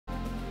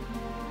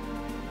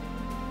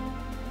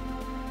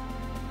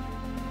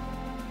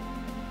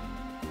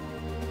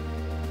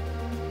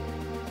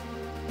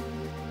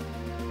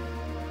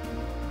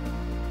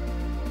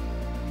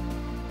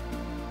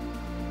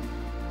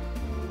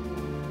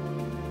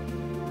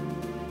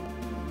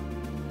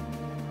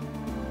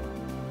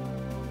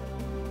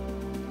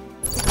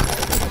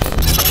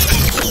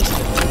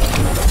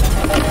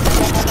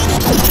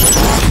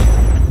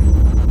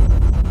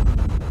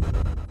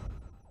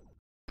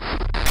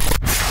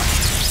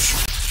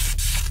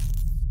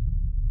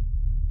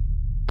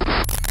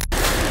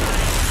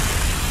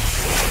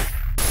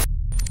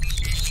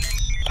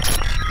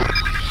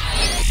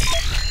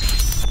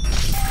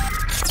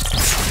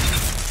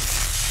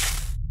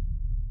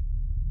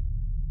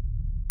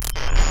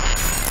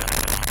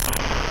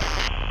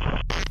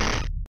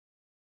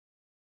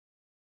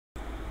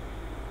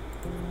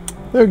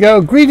There we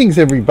go. Greetings,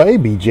 everybody.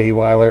 BJ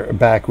Weiler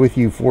back with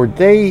you for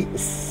day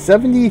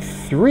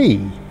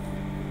 73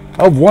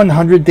 of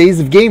 100 Days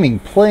of Gaming.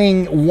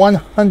 Playing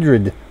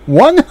 100,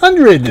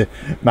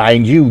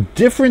 mind you,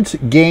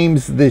 different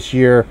games this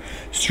year.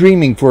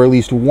 Streaming for at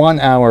least 1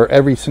 hour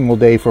every single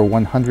day for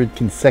 100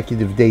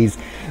 consecutive days.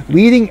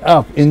 Leading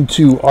up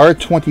into our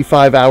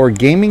 25-hour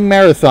gaming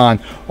marathon.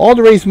 All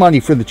to raise money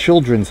for the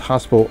Children's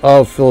Hospital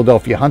of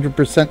Philadelphia.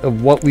 100%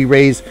 of what we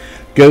raise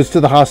goes to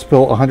the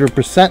hospital.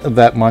 100% of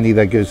that money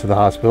that goes to the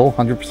hospital,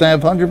 100%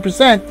 of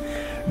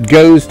 100%,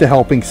 goes to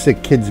helping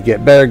sick kids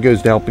get better,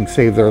 goes to helping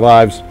save their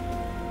lives,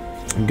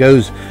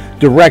 goes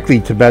directly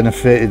to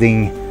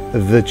benefiting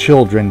the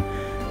children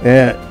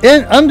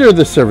under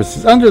the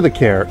services of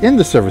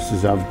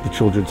the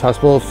Children's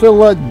Hospital of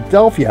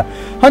Philadelphia.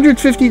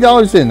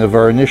 $150 in of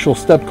our initial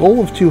step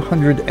goal of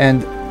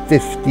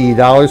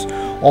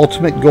 $250.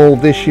 Ultimate goal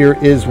this year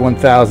is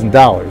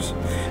 $1,000.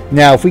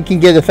 Now, if we can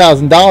get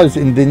 $1,000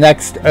 in the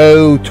next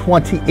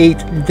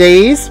 28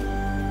 days,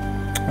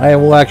 I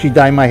will actually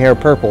dye my hair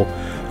purple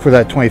for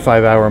that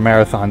 25-hour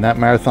marathon. That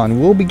marathon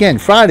will begin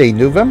Friday,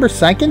 November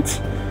 2nd,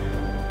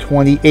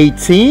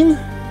 2018.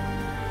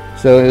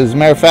 So, as a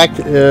matter of fact,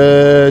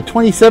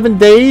 27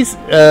 days,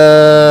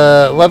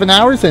 11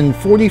 hours, and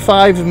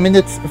 45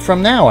 minutes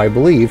from now, I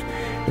believe,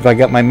 if I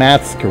got my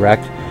maths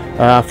correct.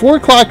 4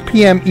 o'clock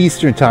p.m.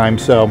 Eastern Time.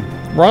 So,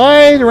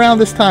 right around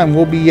this time,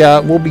 we'll be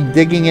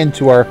digging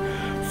into our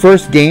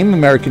first game,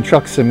 American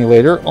Truck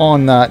Simulator,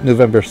 on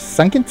November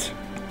 2nd,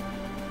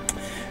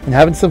 and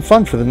having some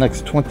fun for the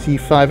next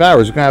 25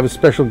 hours. We're gonna have a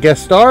special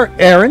guest star,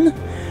 Erin.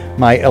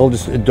 My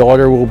eldest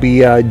daughter will be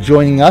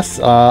joining us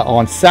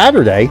on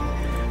Saturday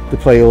to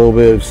play a little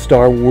bit of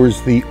Star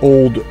Wars: The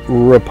Old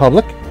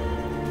Republic.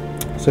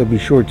 So be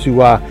sure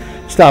to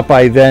stop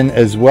by then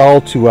as well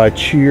to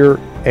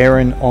cheer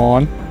Erin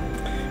on.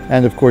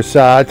 And of course,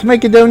 to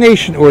make a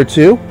donation or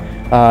two,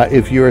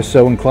 if you're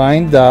so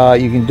inclined,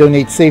 you can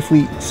donate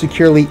safely,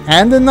 securely,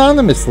 and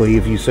anonymously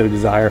if you so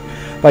desire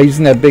by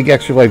using that big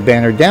Extra Life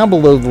banner down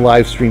below the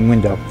live stream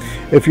window.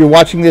 If you're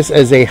watching this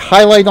as a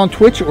highlight on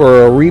Twitch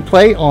or a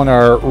replay on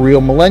our Real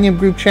Millennium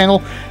Group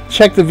channel,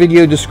 check the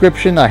video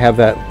description. I have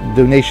that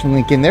donation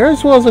link in there,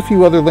 as well as a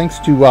few other links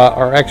to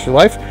our Extra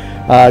Life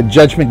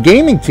Judgment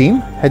Gaming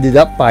team, headed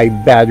up by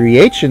Battery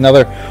H,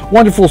 another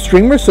wonderful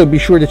streamer. So be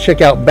sure to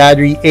check out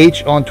Battery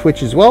H on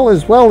Twitch as well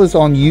as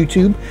on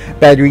YouTube.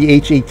 Battery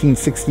H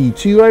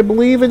 1862, I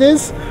believe it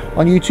is,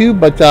 on YouTube.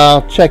 But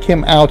check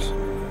him out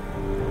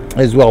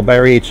as well.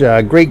 Battery H,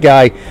 great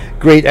guy,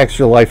 great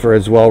Extra Lifer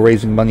as well,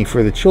 raising money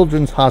for the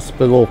Children's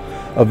Hospital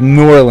of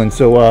New Orleans.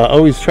 So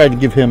always try to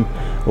give him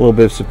a little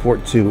bit of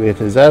support too.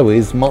 It is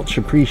always much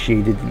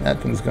appreciated. And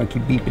that thing's going to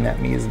keep beeping at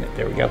me, isn't it?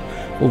 There we go.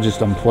 We'll just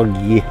unplug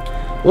you.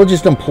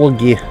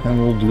 And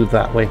we'll do it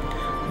that way.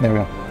 There we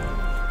go.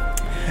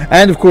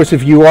 And of course,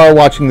 if you are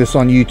watching this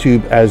on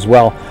YouTube as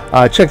well,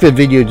 check the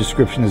video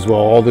description as well.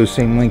 All those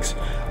same links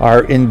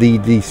are in the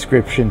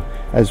description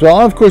as well.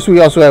 And of course, we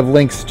also have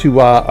links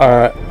to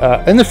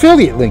an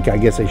affiliate link, I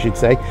guess I should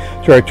say,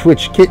 to our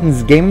Twitch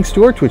Kittens gaming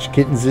store. Twitch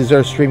Kittens is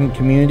our streaming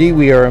community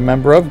we are a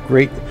member of.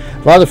 A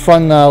lot of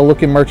fun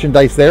looking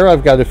merchandise there.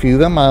 I've got a few of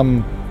them.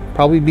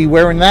 Probably be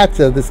wearing that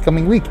this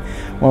coming week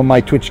on my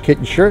Twitch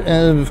Kitten shirt.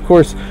 And of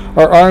course,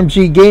 our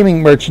RMG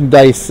gaming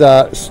merchandise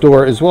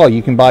store as well.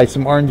 You can buy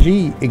some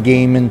RMG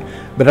gaming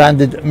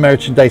branded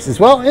merchandise as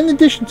well, in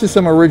addition to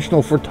some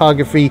original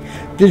photography,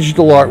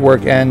 digital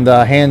artwork, and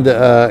hand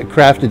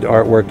crafted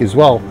artwork as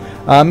well,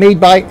 made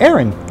by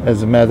Erin,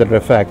 as a matter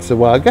of fact. So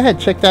go ahead,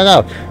 check that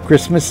out.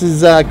 Christmas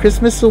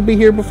will be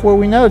here before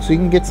we know it, so you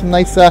can get some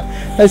nice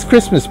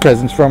Christmas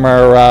presents from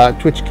our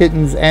Twitch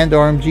Kittens and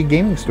RMG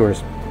gaming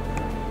stores.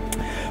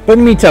 But in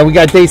the meantime, we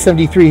got day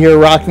 73 here,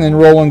 rocking and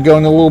rolling,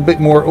 going a little bit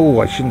more. Oh,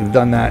 I shouldn't have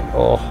done that.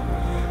 Oh,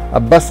 I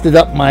busted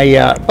up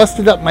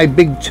my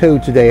big toe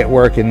today at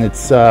work, and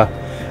it's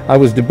I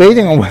was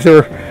debating on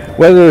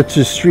whether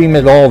to stream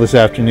at all this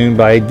afternoon,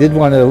 but I did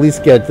want to at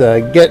least get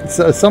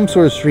some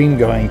sort of stream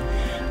going.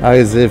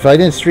 Because if I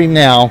didn't stream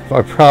now,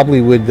 I probably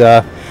would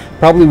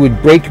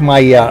break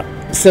my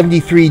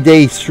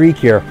 73-day streak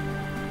here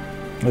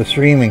of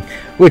streaming,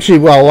 which,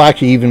 well,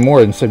 actually even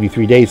more than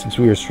 73 days since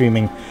we were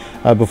streaming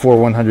before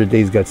 100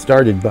 days got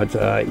started. But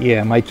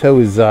yeah, my toe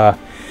is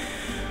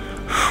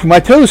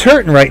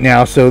hurting right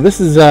now, so this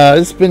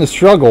has been a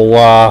struggle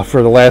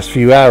for the last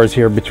few hours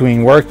here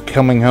between work,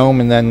 coming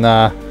home, and then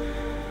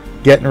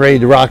getting ready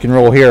to rock and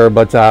roll here.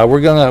 But we're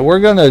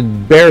gonna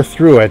bear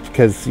through it,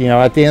 because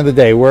at the end of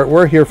the day,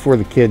 we're here for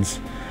the kids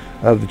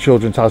of the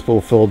Children's Hospital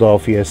of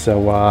Philadelphia.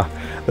 So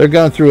they're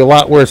going through a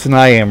lot worse than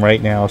I am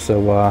right now.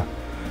 So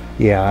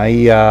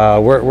yeah,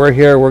 we're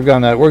here. We're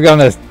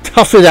gonna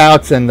tough it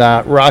out and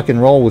rock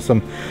and roll with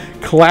some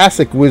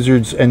classic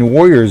Wizards and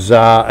Warriors,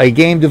 a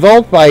game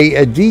developed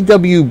by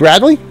D.W.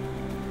 Bradley,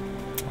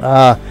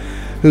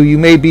 who you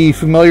may be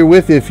familiar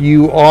with if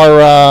you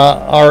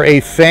are a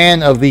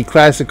fan of the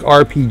classic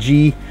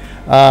RPG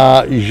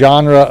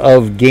genre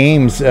of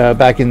games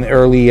back in the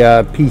early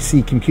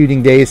PC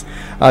computing days.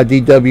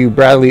 D.W.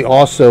 Bradley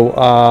also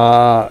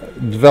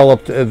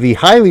developed the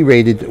highly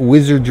rated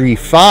Wizardry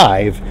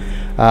 5,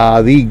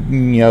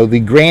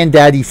 the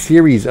granddaddy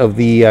series of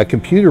the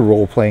computer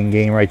role-playing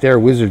game right there,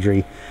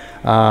 Wizardry.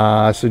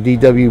 So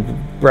D.W.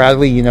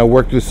 Bradley,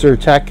 worked with Sir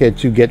Tech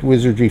to get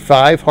Wizardry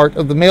 5, Heart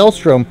of the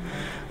Maelstrom,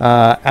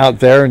 out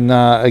there, and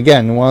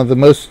again, one of the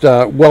most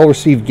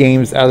well-received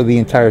games out of the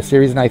entire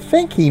series. And I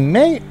think he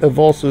may have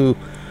also,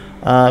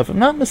 if I'm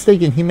not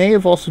mistaken, he may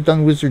have also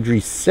done Wizardry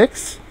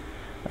 6.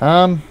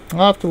 I'll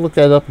have to look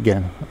that up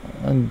again.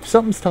 And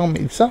something's telling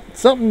me,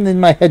 something in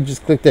my head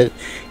just clicked that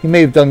he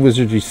may have done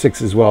Wizardry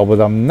 6 as well, but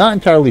I'm not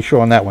entirely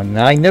sure on that one.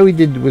 Now, I know he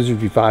did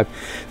Wizardry 5.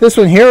 This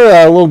one here,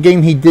 a little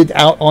game he did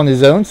out on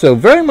his own, so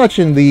very much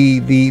in the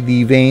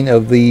vein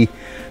of the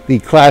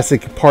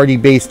classic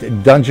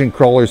party-based dungeon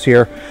crawlers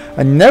here.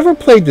 I never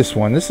played this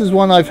one. This is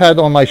one I've had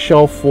on my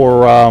shelf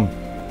for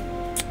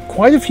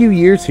quite a few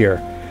years here,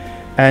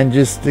 and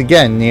just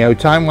again,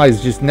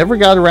 time-wise, just never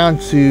got around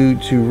to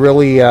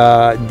really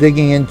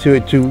digging into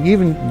it, to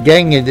even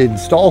getting it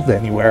installed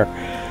anywhere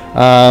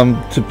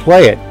to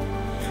play it.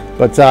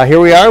 But here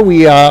we are.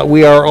 We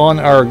are on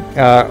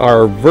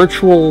our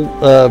virtual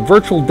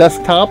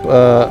desktop,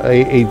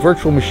 a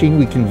virtual machine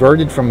we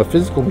converted from a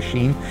physical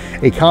machine,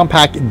 a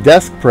compact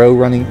desk pro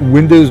running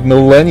Windows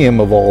Millennium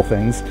of all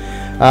things,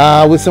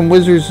 with some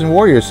wizards and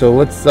warriors. So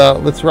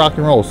let's rock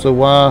and roll. So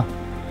let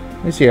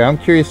me see here. I'm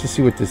curious to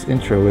see what this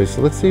intro is.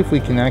 So let's see if we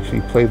can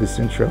actually play this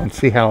intro and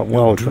see how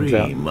well it comes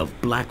out. Dream of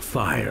black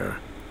fire.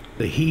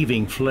 The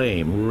heaving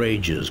flame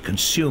rages,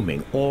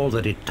 consuming all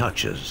that it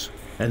touches.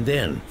 And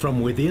then,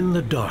 from within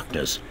the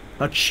darkness,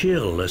 a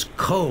chill as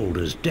cold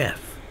as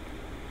death.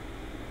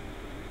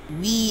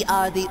 We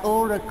are the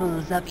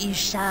oracles of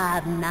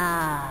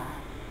Ishadna.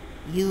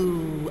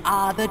 You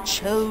are the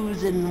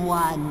chosen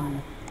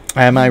one.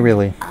 Am I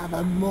really? Of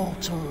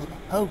immortal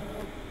hope.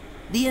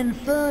 The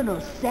infernal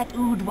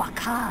Set-ud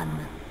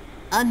Wakan,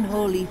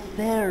 unholy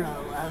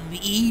pharaoh of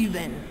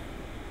Even.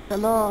 The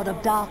Lord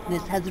of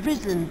Darkness has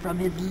risen from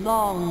his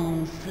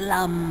long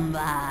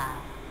slumber.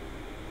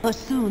 For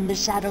soon the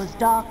Shadow's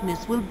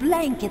darkness will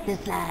blanket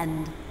this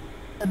land.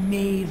 A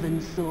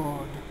maven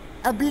sword,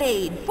 a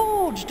blade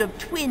forged of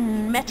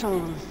twin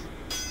metals.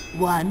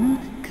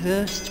 One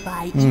cursed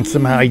by evil,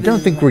 somehow I don't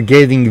think we're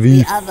getting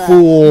the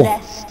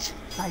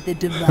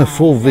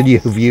full video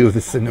view of the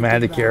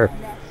cinematic here.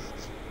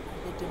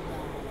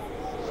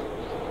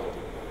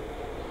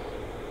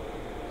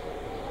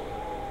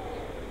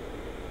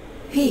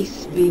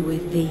 Peace be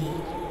with thee.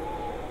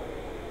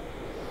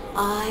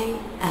 I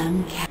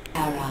am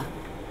Kara,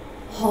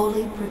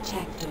 Holy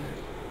Protector,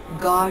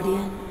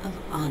 Guardian of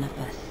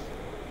Onifus.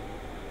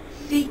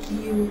 Seek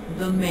you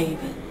the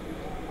Maven,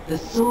 the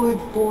sword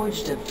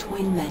forged of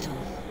twin metals.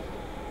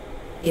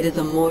 It is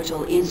a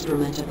mortal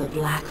instrument of the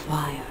Black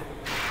Fire.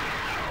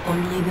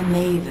 Only the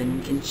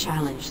Maven can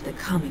challenge the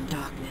coming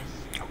darkness.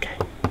 Okay.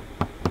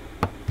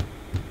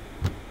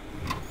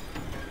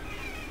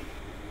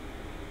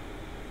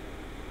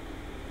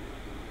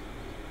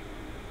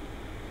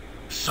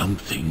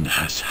 Something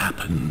has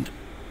happened.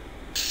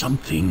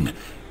 Something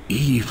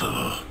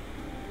evil.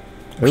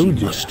 We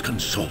must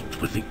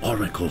consult with the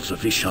oracles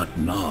of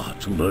Ishadna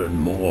to learn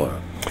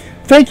more.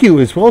 Thank you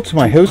as well to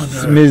my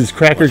hosts, Ms.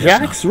 Cracker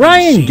Jacks,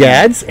 Ryan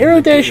Gads,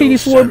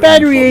 Aero-84,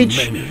 Battery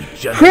H,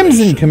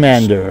 Crimson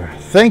Commander.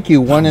 Thank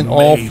you one and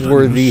all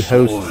for the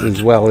hosts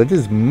as well. It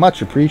is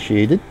much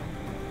appreciated.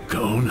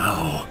 Go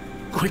now,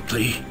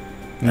 quickly.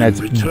 And that's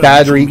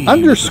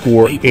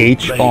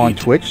Battery_H on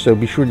Twitch, so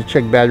be sure to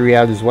check Battery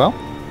out as well.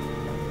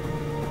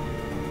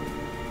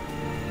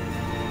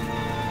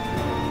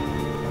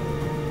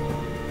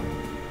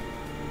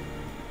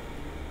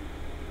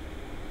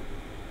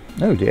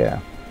 Oh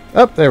dear.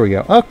 Oh, there we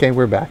go. Okay,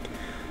 we're back.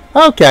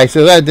 Okay,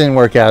 so that didn't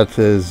work out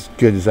as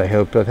good as I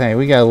hoped, but hey,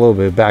 we got a little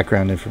bit of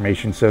background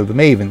information. So the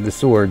Maven, the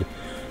sword.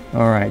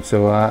 Alright,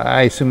 so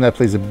I assume that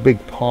plays a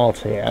big part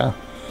here.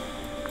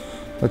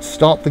 Let's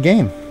start the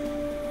game.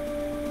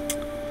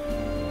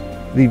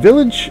 The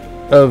village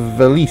of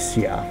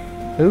Valicia.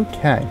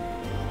 Okay.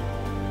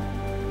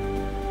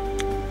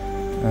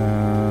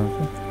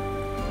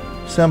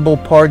 Assemble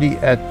party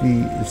at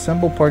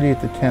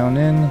the town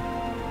inn.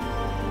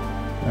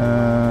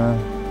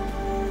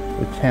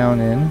 The town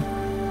inn.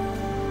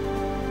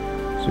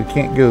 So we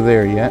can't go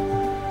there yet.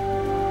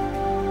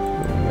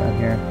 What do we got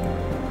here?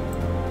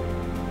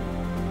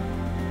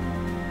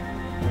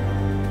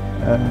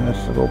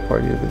 That's the little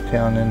party of the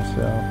town inn,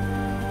 so.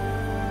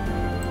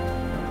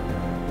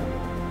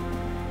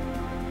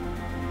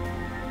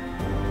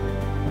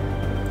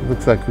 It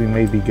looks like we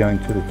may be going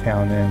to the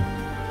town inn.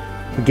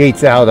 The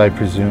gate's out, I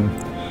presume.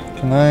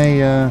 Can I,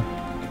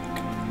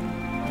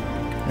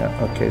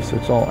 yeah, okay, so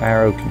it's all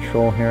arrow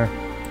control here.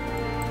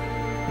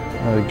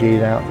 Another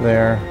gate out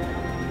there.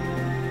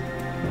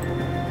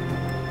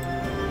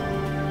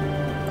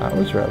 That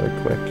was rather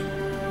quick.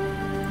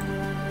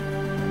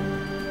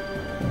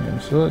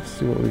 And so let's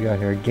see what we got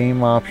here.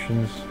 Game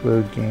options,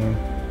 load game.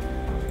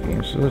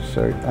 Game, so let's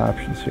start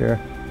options here.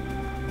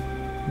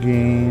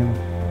 Game.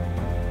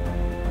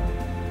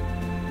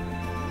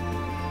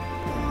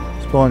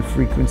 Spawn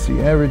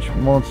frequency average,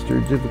 monster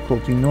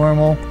difficulty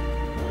normal.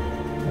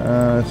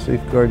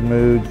 Safeguard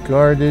mode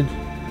guarded.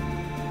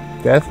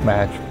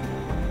 Deathmatch.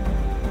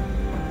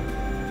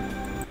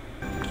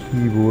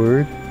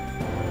 Keyboard.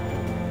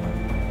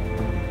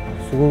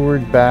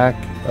 Forward, back,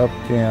 up,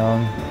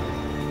 down,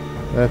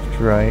 left,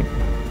 right.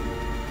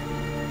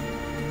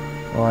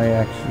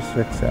 Y-axis,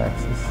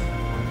 X-axis.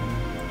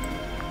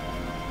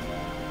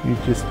 You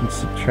just can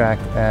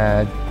subtract,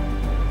 add.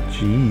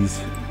 Jeez.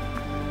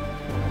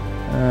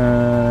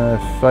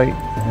 Fight,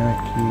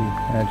 key,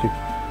 magic.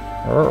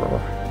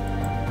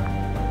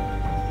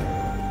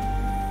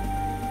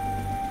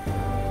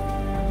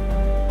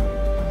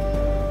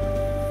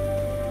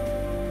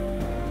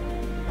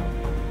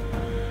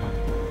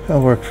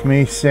 That'll work for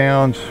me.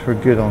 Sound, we're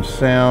good on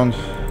sound.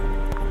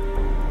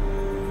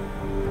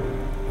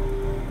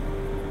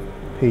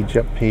 Page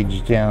up,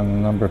 page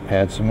down, number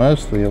pad. So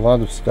mostly a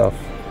lot of stuff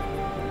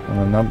on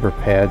the number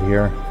pad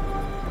here.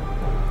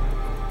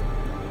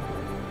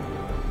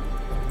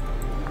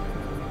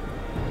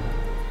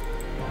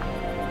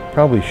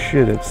 Probably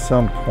should at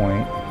some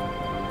point.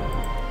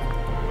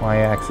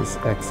 Y-axis,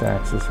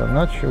 X-axis. I'm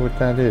not sure what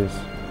that is.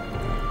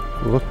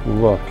 Look.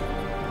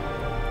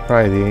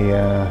 Probably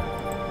the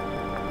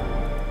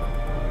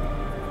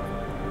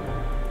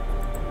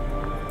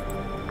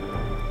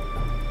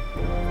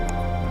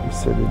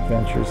said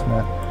adventures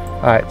now.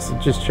 Alright, so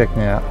just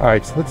checking it out.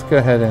 Alright, so let's go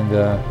ahead and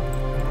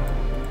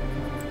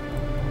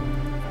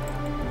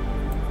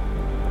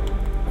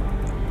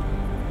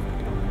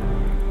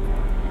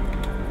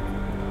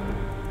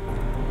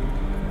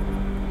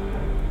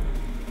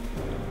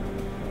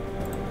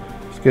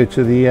let's go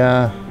to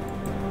the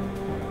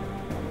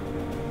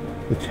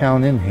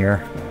town inn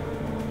here.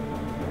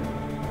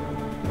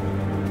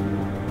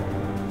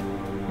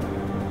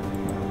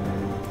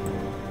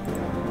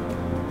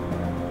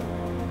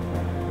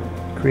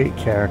 Create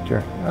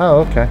character. Oh,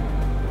 okay.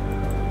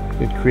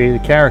 Could create a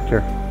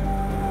character.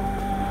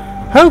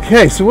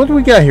 Okay, so what do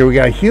we got here? We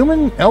got a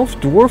human, elf,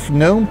 dwarf,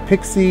 gnome,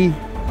 pixie,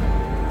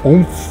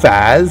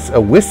 umphaz, a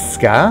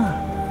whiska,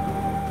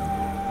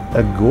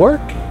 a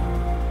gork,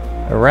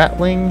 a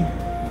ratling,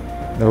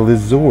 a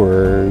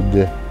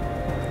lizard.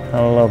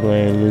 How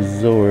lovely, a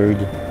lizard.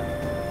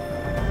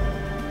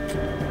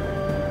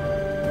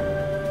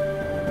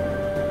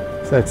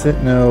 So that's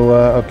it? No,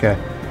 okay.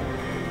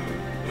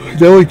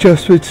 No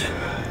adjustments.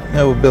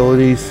 No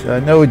abilities.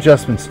 No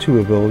adjustments to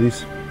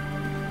abilities.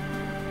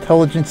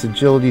 Intelligence,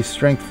 agility,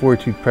 strength,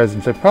 fortitude,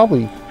 presence. I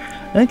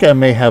think I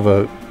may have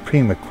a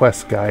Prima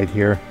Quest guide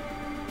here.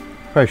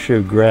 Probably should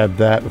have grabbed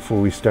that before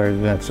we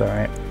started. That's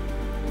alright.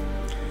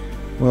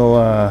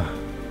 We'll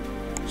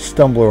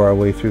stumble our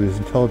way through this.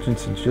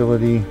 Intelligence,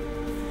 agility,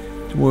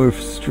 dwarf,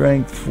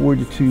 strength,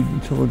 fortitude,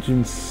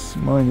 intelligence,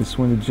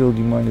 -1,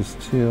 agility,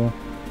 -2.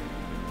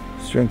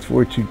 Strength,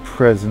 fortitude,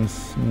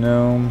 presence,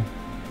 gnome.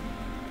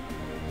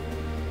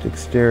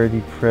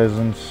 Dexterity,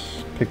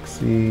 presence,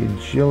 pixie,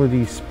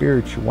 agility,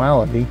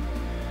 spirituality.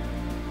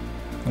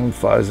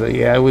 Umphaz,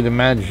 yeah, I would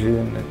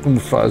imagine that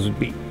Umphaz would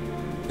be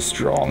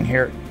strong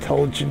here.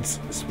 Intelligence,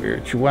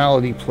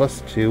 spirituality,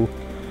 +2.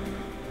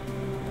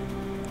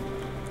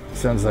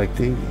 Sounds like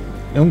the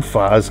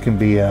Umphaz can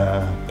be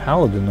a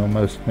paladin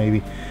almost,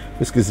 maybe.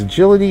 This is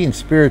agility and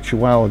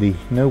spirituality.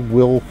 No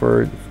will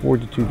for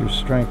fortitude or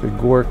strength. A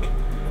gork.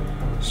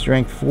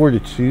 Strength,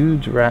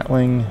 fortitude,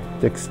 rattling,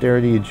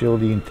 dexterity,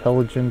 agility,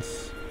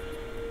 intelligence,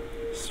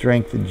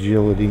 strength,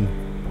 agility.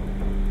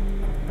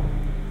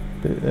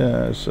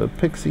 So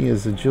pixie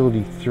is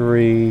agility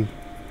 3,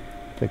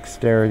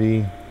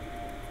 dexterity,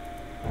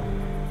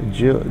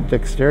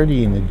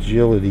 dexterity and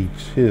agility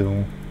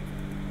 2.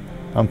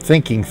 I'm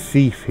thinking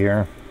thief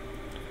here,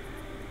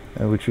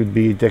 which would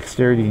be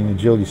dexterity and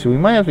agility. So we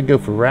might have to go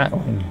for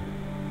rattling.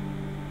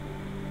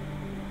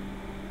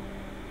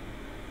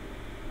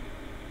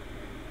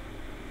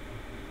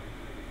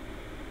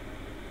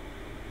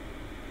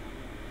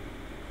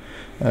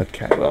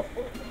 Okay, well,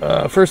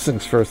 first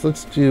things first,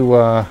 let's do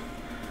our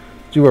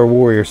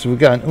warrior. So we've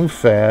got an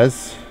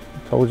Umphaz,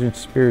 intelligence,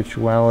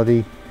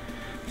 spirituality,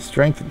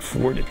 strength, and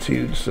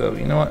fortitude. So,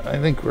 you know what? I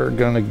think we're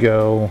going to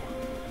go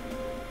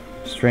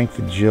strength,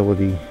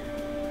 agility.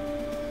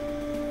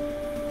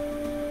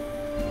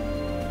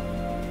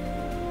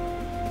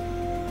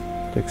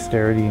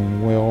 Dexterity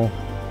and will,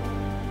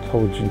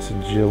 intelligence,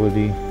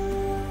 agility.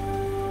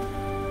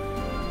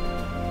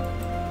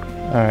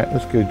 Alright,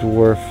 let's go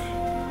dwarf.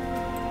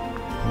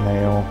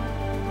 Male.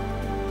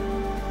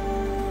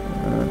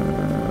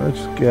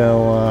 Let's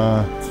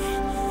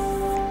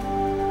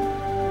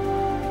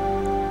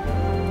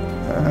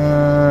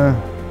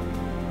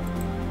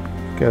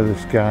go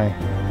this guy.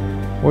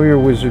 Warrior,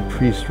 wizard,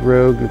 priest,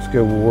 rogue. Let's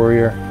go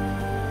warrior.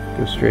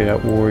 Go straight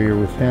out warrior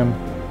with him.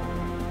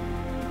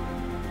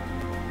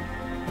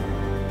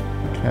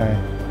 Okay.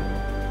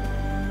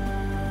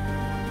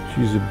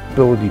 Choose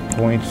ability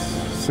points.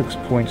 6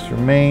 points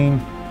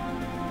remain.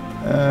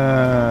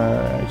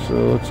 So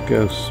let's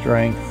go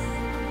strength,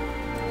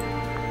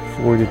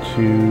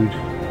 fortitude.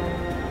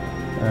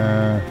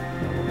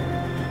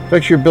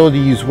 Affects your ability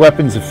to use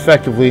weapons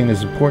effectively and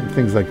is important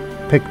things like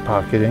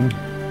pickpocketing.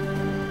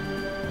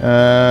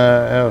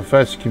 How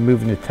fast you can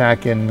move and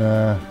attack, and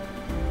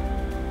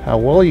how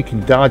well you can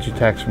dodge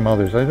attacks from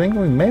others. I think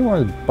we may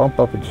want to bump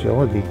up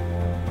agility.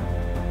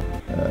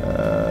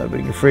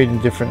 Being afraid,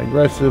 indifferent,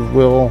 aggressive,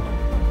 will,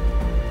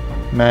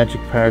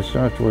 magic powers.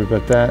 Don't have to worry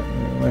about that.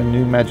 Learn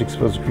new magic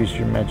spells, increase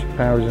your magic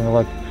powers,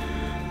 intellect.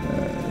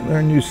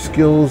 Learn new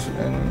skills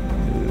and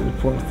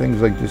important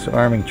things like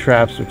disarming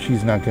traps, which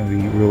he's not going to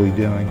be really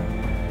doing.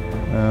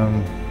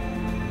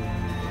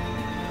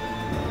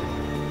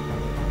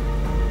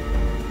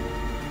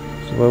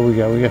 So what we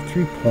got? We got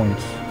 3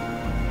 points.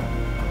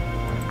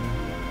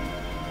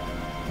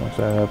 What's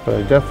that up? But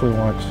I definitely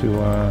want to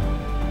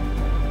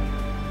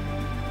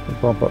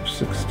bump up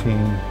 16.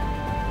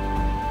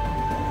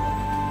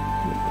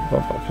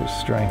 Bump up his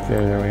strength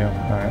there. There we go.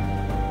 Alright.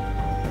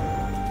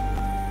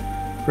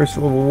 First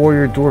level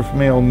warrior, dwarf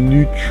male,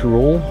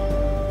 neutral.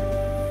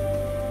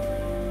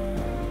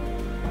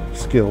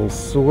 Skills: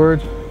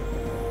 sword,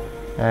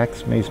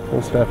 axe, mace,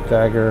 pole staff,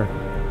 dagger,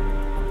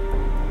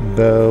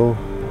 bow,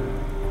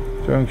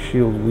 throwing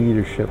shield,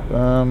 leadership.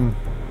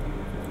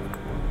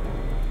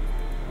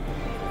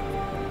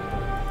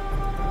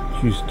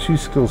 Choose 2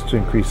 skills to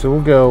increase. So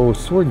we'll go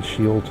sword and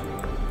shield.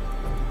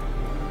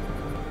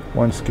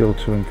 1 skill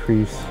to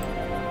increase.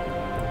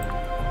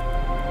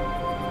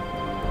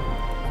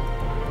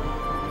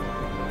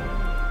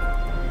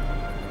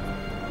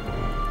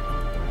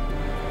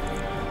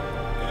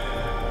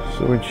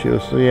 Sword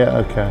shield. So yeah,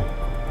 okay.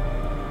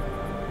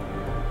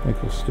 I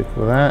think we'll stick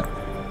with that.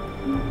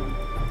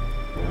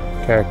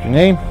 Character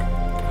name.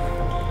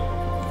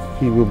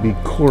 He will be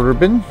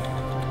Corbin.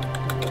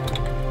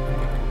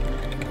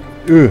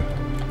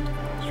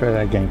 Let's try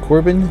that again.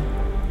 Corbin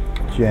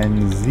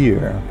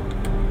Janzier.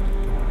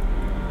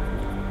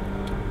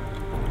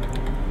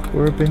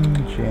 Corbin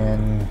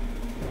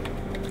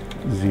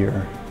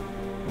Janzier.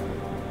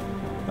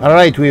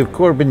 Alright, we have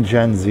Corbin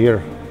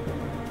Janzier.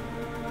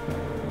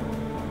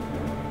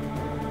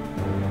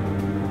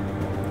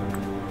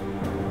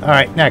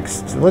 Alright,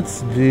 next.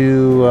 Let's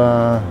do...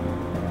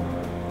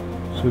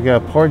 so we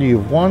got a party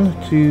of 1,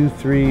 2,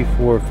 3,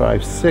 4,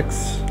 5,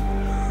 6.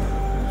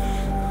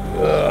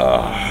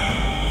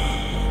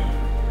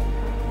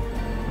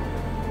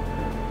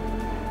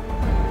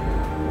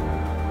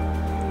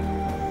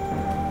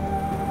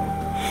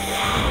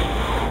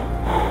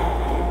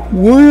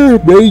 We're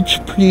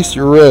mage, priest,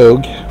 or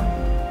rogue.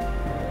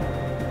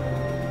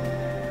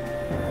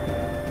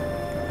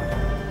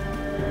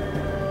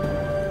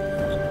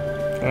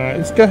 Alright,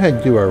 let's go ahead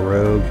and do our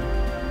rogue.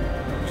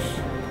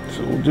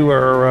 So we'll do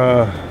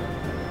our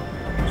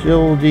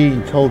agility,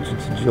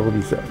 intelligence,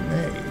 agility. So,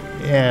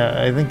 yeah,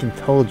 I think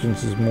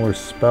intelligence is more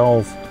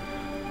spells.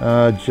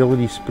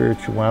 Agility,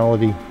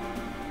 spirituality.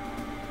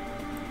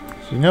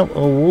 So, you know,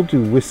 we'll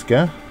do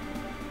Whiska.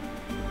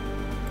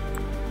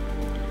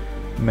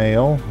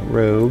 Male,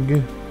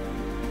 rogue.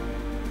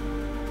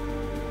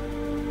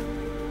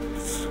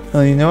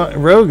 Oh, you know what?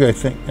 Rogue, I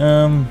think.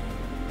 Let's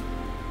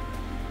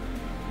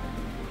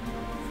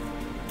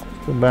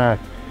go back.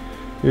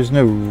 There's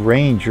no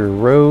ranger.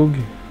 Rogue.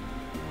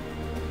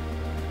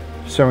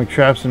 Disarming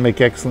traps and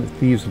make excellent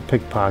thieves and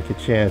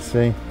pickpockets. Yeah,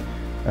 see?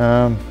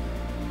 Any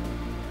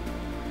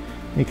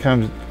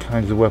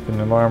kinds of weapon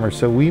and armor.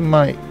 So we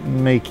might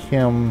make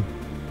him...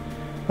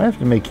 I have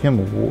to make him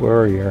a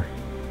warrior.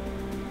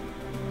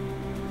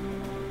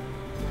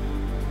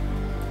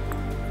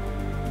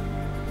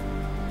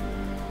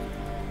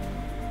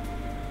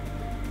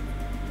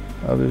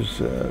 Others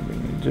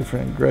being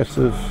different,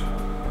 aggressive,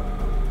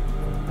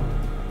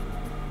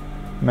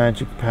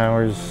 magic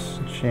powers,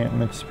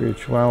 enchantment,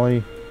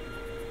 spirituality,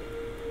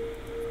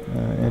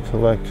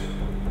 intellect,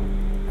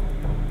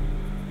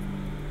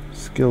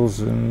 skills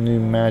and new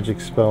magic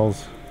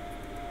spells,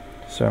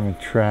 disarming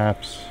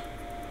traps,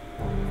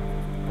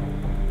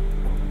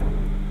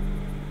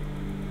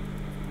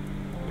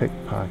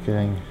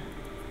 pickpocketing.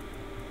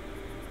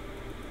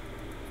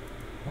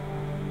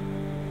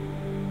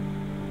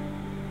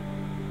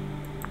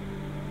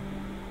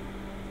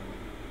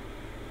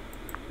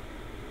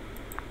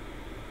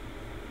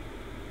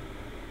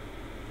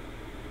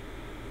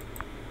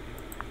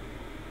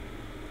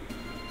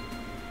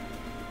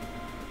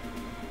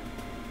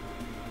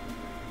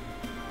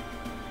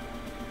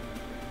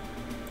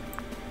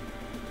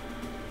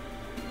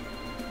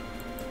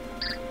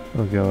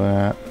 We'll go with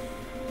that.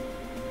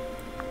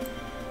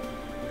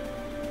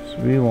 So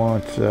we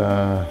want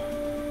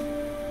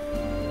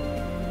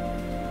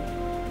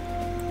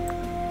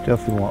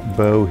definitely want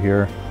bow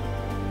here.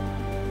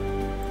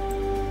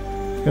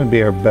 It's gonna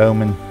be our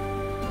bowman.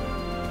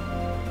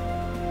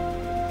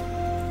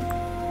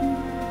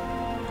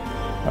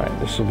 Alright,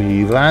 this will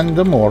be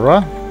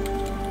Landamora.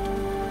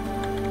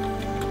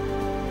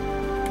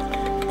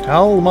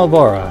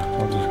 Talmavora.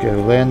 I'll just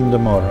go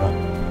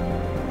Landamora.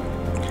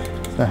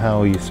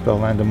 How you spell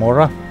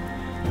Landamora?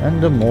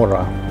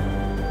 Landamora.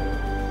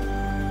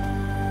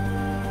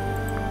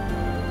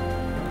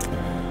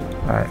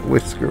 Alright,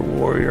 Whisker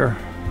Warrior.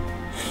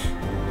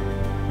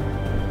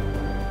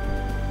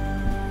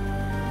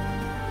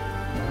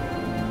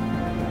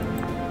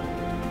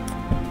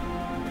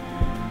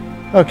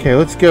 Okay,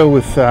 let's go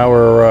with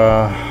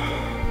our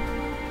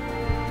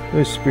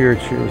those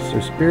spirituals. So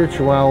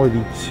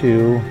spirituality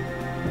 2.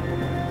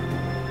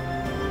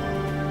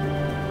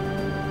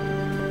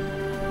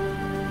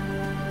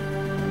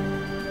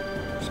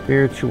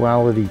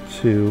 Spirituality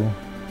 2.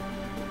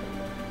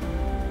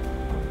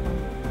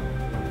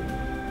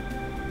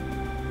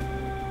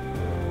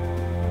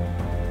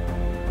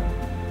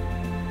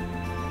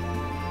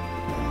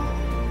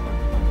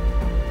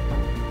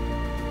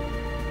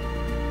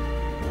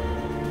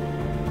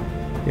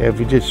 Yeah, if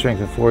we did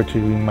strength and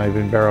fortitude, we might have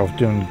been better off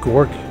doing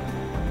Gork.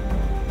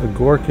 The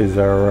Gork is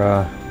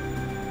our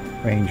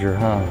ranger,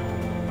 huh?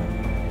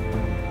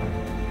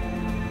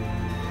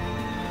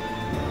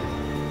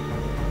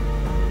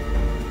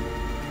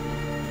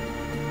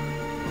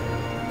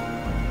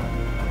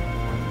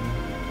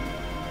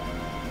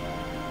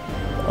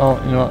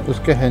 Oh, you know what? Let's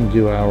go ahead and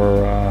do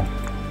our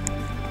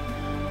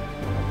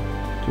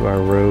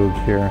rogue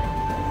here.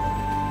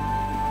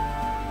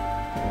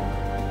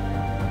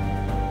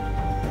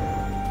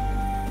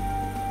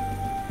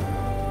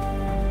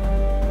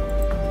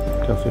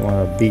 Definitely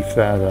want to beef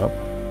that up.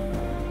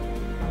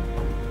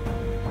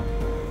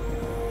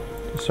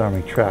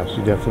 Disarming traps.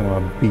 You definitely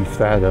want to beef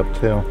that up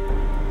too.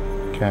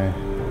 Okay.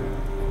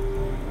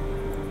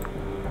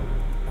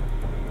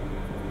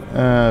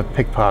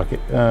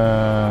 Pickpocket,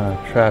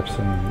 traps,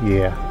 and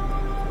yeah,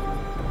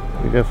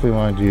 we definitely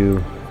want to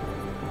do.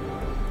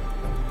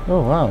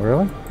 Oh wow,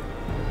 really?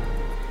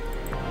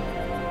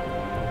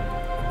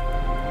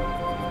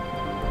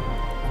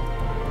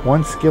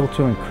 One skill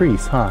to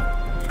increase, huh?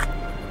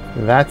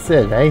 That's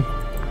it, eh?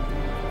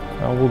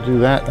 Well, we'll do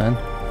that then.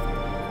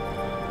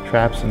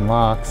 Traps and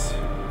locks.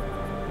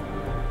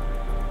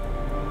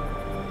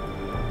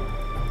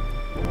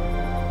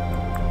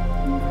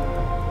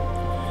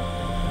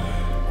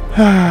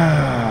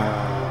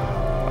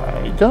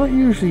 I don't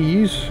usually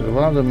use a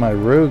lot of my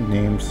rogue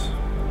names.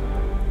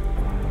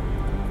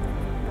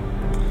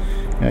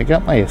 I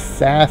got my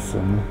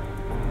assassin.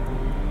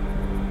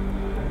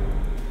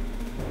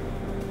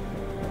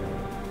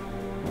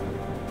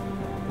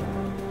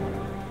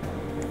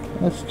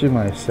 Let's do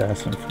my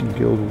assassin from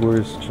Guild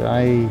Wars,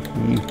 Jai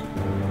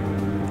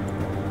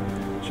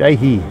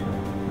He.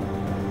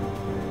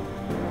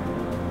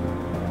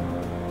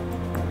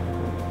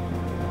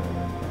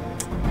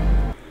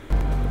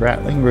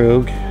 Rattling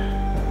Rogue.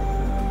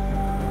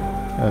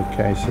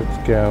 Okay, so let's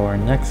go our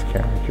next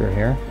character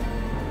here.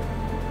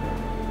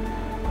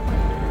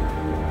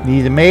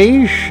 Need a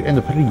mage and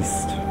a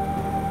priest.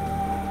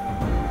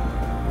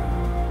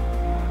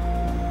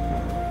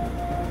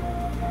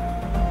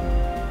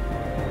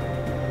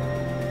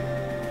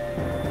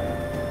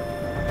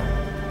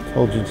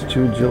 Intelligence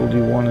 2,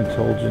 agility 1,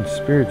 intelligence,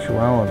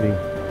 spirituality.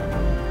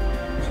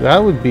 So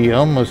that would be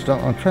almost,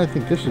 I'm trying to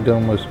think, this would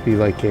almost be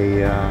like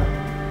a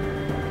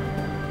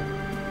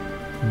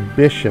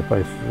bishop,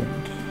 I think.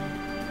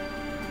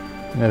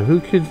 Now, who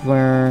could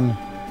learn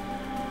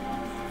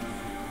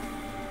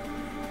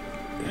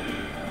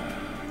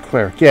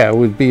cleric? Yeah, it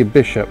would be a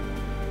bishop.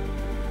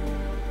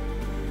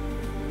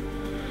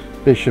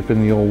 Bishop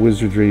in the old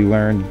wizardry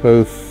learned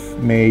both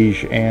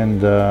mage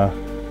and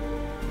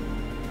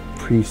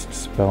priest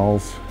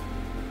spells.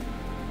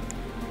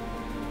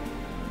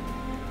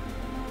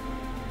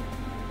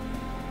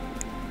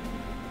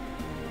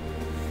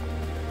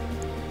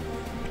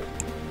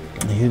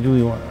 Who do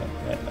we want?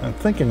 I'm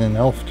thinking an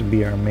elf to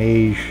be our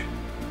mage.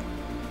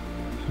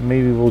 So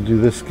maybe we'll do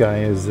this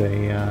guy as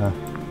a.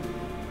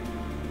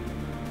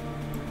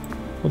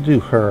 We'll do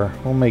her.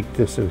 We'll make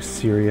this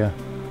Osiria.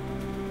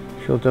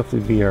 She'll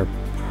definitely be our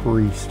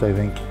priest, I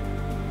think.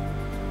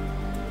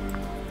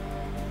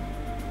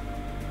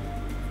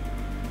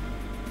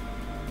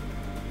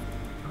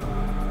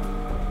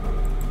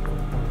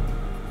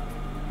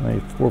 I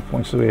had 4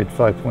 points, so we had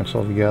 5 points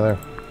altogether.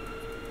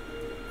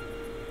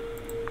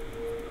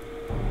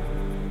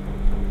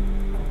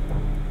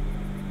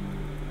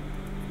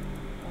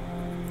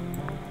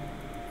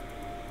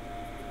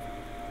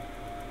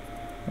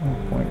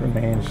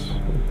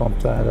 Bump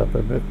that up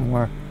a bit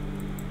more.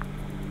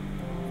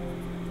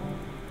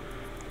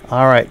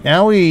 Alright,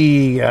 now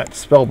we got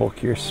spellbook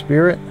here.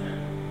 Spirit.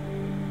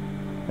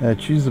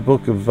 Choose the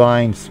book of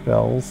vine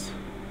spells.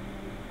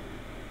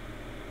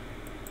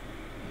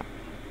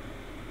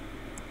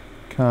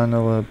 Kind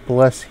of a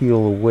bless,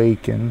 heal,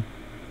 awaken.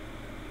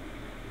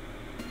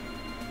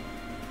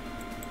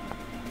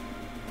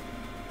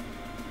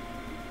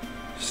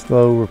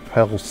 Slow,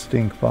 repel,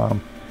 stink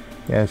bomb.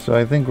 Yeah, so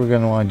I think we're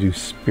going to want to do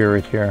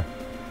spirit here.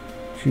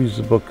 Choose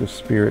the book of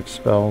spirit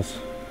spells.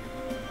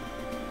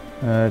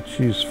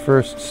 Choose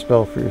first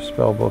spell for your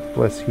spell book.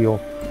 Bless,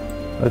 heal.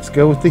 Let's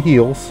go with the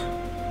heals.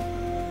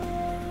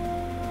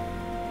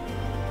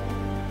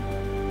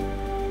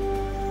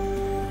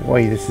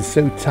 Boy, this is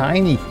so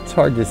tiny. It's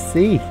hard to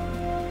see.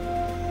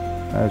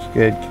 Let's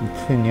go ahead and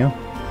continue.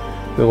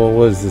 So what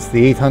was this?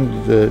 The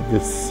 800.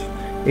 This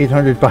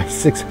 800 by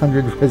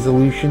 600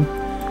 resolution.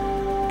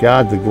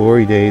 God, the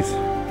glory days.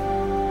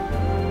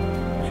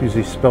 Choose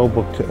a spell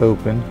book to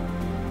open.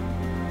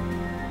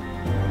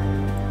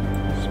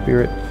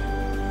 Spirit.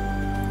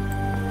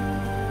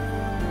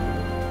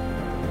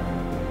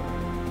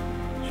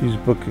 Choose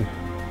book.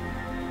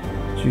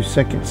 Choose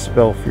second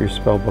spell for your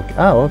spell book.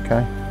 Oh,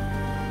 okay.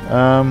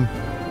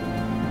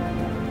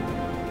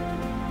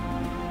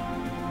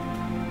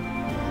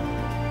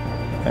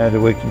 Add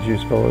awaken to your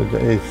spell.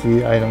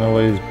 See, I don't know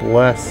what it is.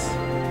 Bless.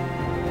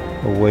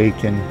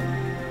 Awaken.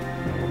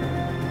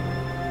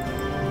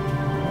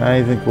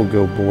 I think we'll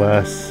go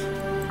bless.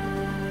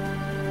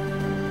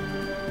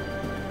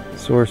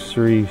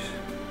 Sorcery.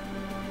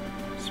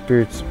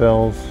 Spirit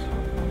spells.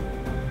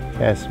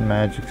 Cast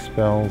magic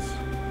spells.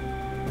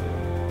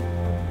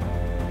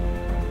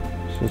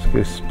 So let's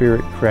go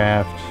spirit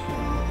craft.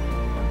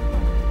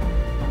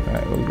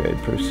 Alright, we'll go ahead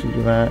and proceed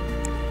with that.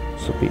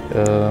 This will be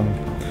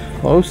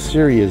well,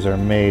 Siri is our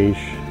mage.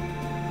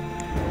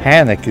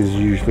 Hannock is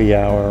usually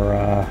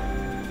our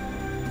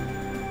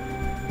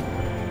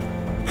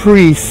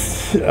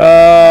priest.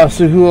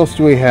 So who else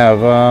do we have?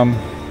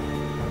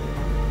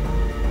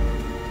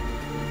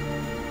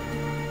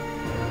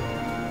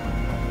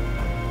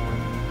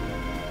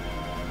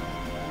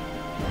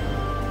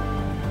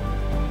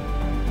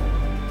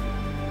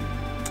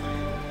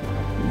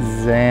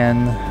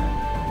 Zan.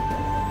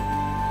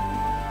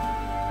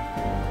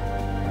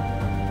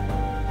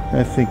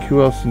 I think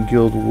who else in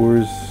Guild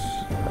Wars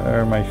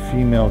are my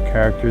female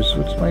characters?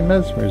 What's my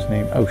mesmer's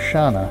name? Oh,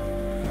 Shana.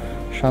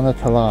 Shana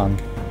Talan.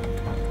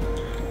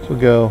 So we'll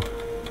go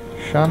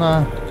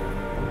Shana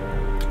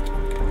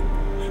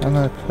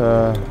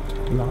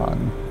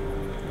Talan.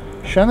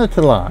 Shana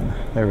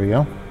Talan. There we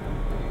go.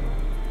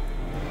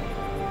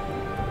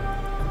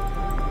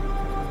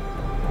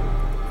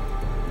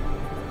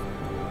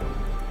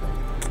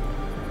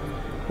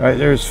 Alright,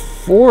 there's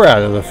 4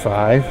 out of the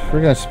 5.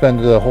 We're going to spend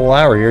the whole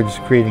hour here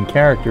just creating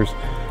characters.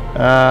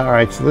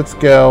 Alright, so let's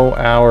go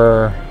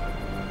our...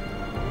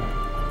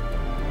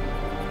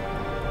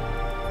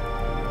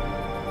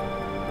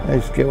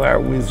 Let's go our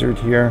wizard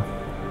here.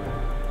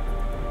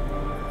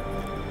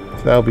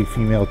 So that'll be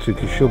female too,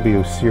 because she'll be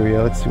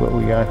Osiria. Let's see what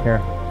we got here.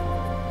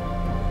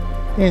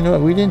 Hey, you know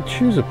what? We didn't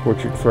choose a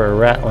portrait for our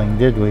Ratling,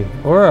 did we?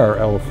 Or our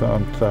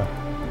elephant.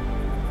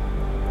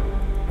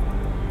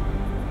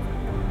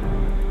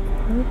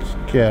 Let's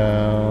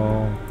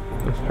go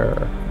with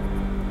her.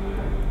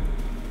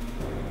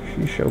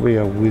 She shall be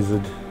a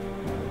wizard.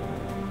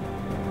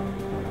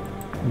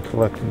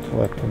 Intellect,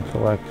 intellect,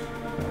 intellect.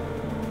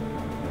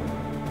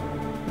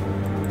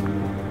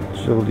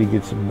 Agility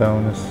gets a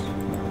bonus.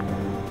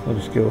 We'll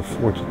just go with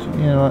fortitude.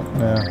 You know what?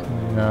 No,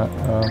 not.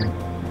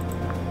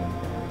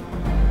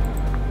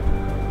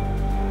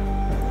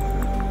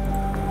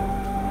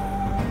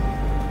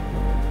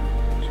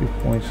 2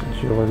 points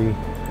agility.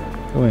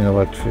 We'll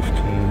elect 15.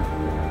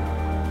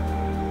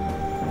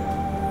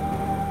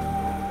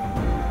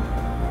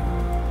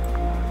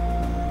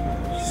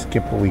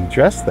 Skippily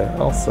dressed there,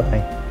 I'll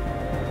say.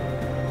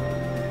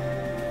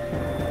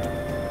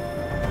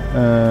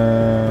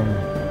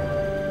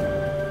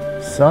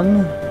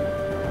 Sun.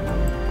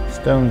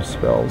 Stone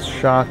spells.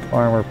 Shock,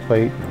 armor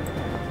plate.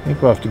 I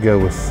think we'll have to go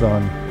with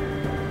sun.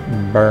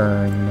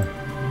 Burn.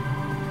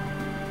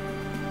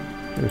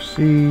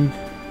 Proceed.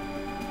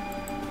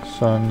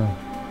 Sun.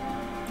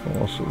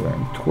 We'll also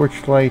learn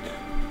torchlight.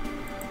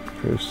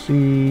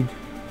 Proceed.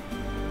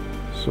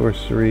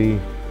 Sorcery.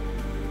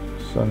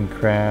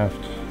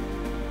 Suncraft.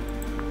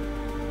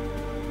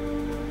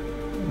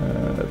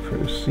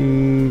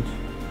 Proceed.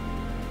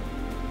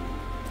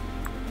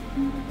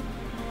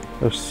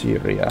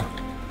 Osiria.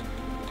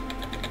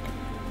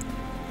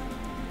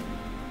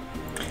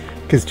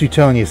 Because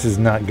Teutonius is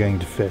not going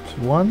to fit.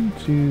 1,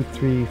 2,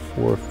 3,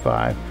 4,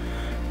 5.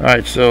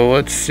 Alright, so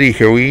let's see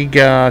here. We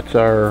got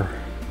our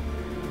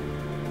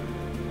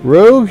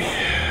rogue,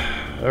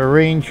 a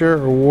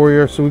ranger, a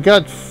warrior. So we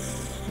got,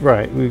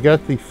 right, we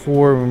got the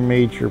 4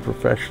 major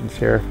professions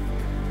here.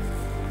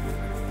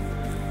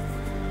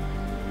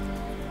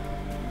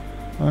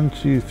 1,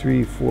 2,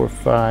 3, 4,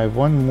 5.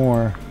 One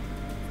more.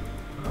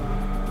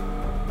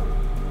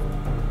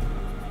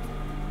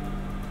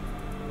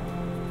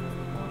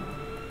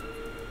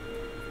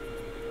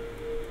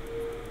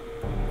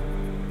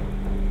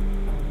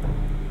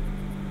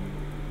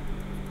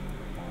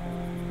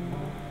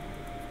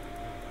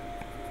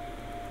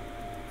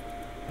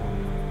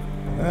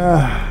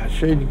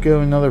 Should go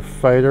another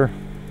fighter.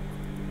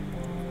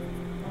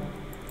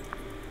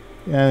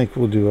 Yeah, I think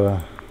we'll do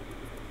a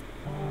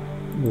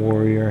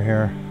warrior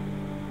here.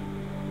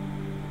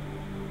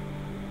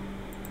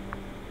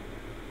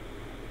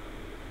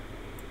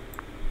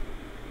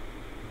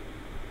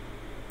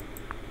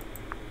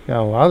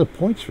 Got a lot of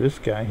points for this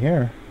guy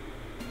here.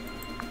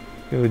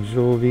 Go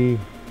agility.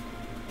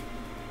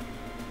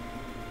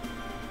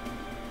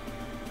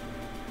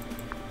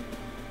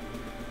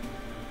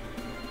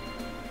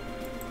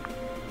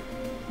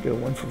 Go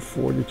 1 for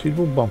fortitude.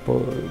 We'll bump all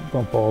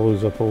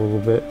those up a little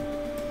bit.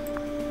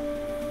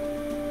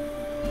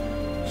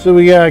 So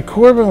we got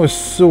Corbin with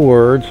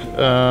sword.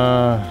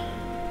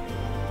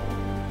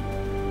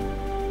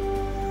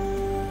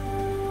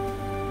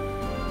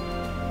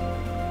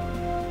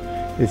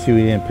 Let's see,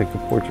 we didn't pick a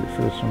portrait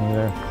for this one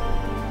there.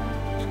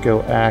 Let's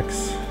go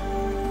axe.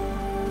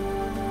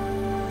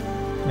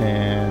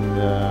 And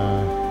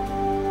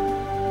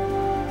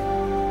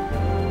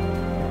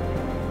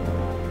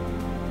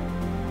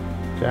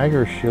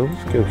dagger, shield.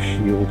 Let's go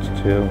shields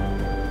too.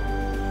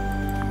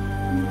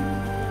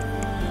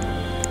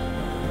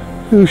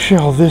 Who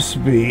shall this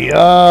be?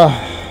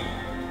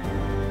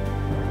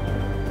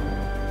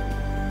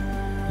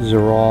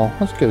 Zeral.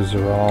 Let's go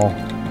Zeral.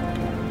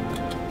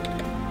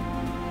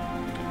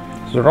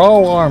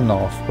 Zeral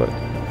Armnoff, but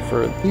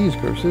for these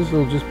purposes,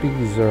 it'll just be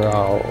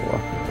Zeral.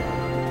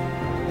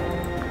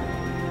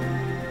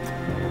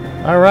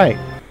 Alright.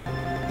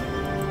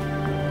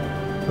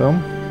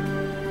 Boom.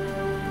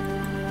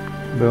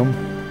 Boom.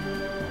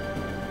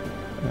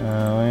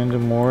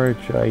 Landamore,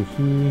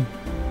 Jaihi.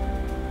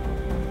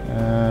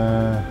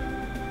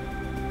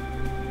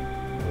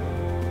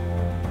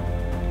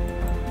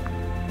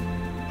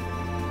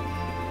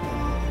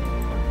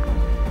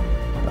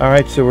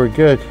 Alright, so we're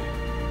good.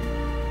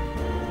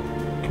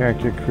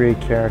 Character, create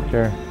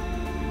character.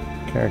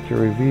 Character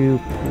review,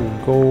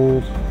 pull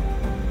gold.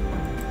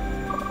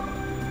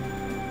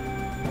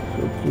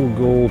 So pull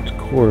gold to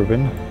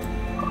Corbin.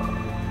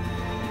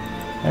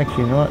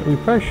 Actually, you know what? We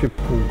probably should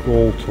pull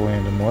gold to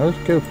Landamore.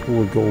 Let's go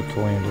pull a gold to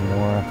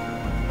Landamore.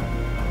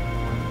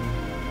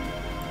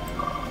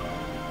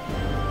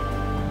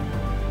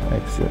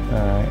 Exit.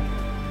 Alright.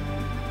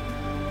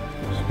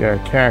 So we got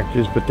our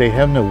characters, but they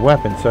have no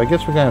weapons, so I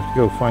guess we're gonna have to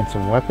go find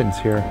some weapons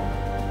here.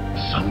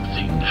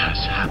 Something has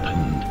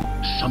happened.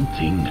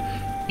 Something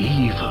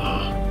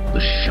evil.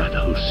 The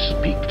shadows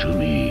speak to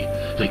me.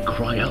 They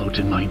cry out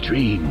in my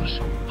dreams.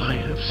 I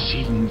have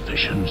seen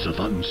visions of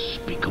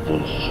unspeakable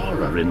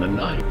horror in the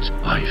night.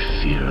 I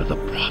fear the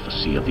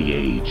prophecy of the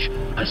age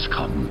has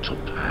come to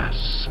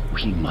pass.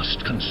 We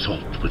must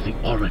consult with the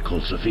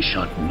oracles of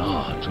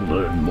Ishad-Na to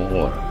learn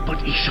more.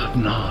 But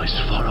Ishad-Na is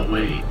far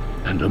away,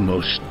 and a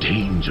most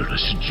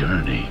dangerous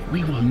journey.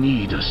 We will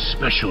need a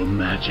special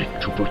magic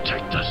to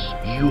protect us.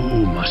 You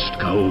must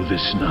go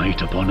this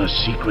night upon a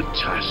secret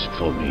task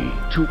for me,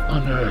 to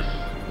unearth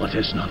what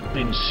has not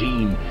been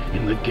seen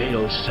in the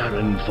Gale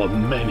Saren for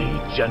many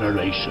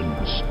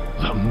generations.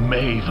 The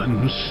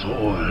Maven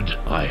Sword.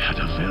 I had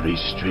a very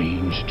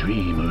strange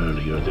dream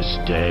earlier this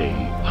day.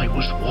 I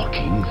was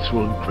walking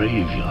through a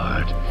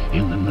graveyard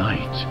in the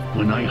night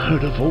when I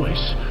heard a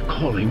voice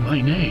calling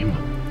my name.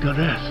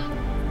 Gareth.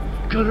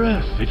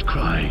 Gareth, it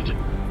cried.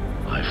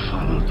 I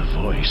followed the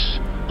voice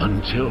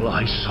until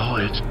I saw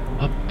it.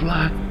 A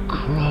black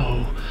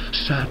crow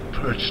sat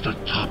perched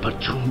atop a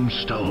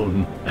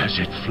tombstone. As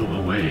it flew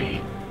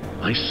away,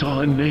 I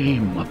saw a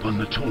name upon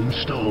the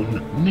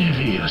tombstone,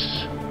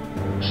 Nivius.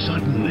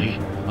 Suddenly,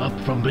 up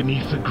from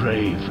beneath the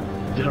grave,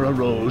 there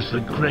arose the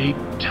great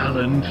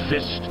taloned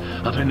fist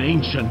of an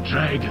ancient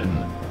dragon,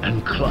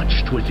 and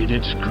clutched within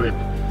its grip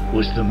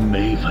was the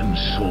Maven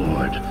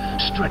Sword,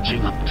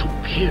 stretching up to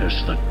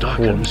pierce the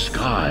darkened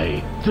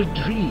sky. The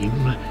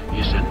dream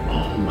is an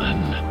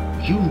omen.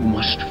 You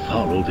must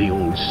follow the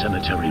old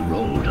cemetery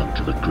road up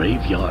to the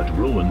graveyard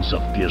ruins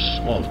of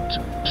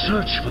Birsalt.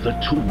 Search for the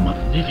tomb of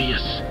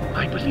Nivius.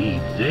 I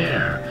believe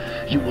there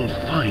you will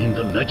find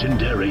the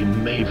legendary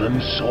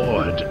Maven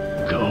Sword.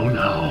 Go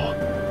now,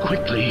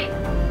 quickly,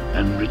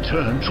 and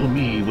return to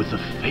me with the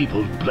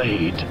fabled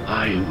blade.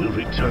 I will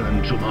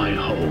return to my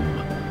home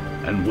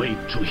and wait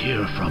to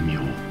hear from you,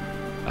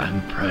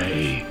 and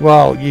pray.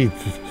 Well,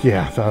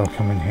 yeah, that'll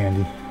come in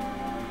handy.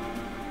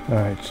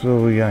 Alright, so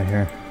what we got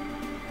here?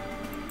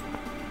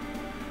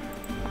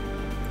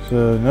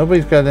 So,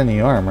 nobody's got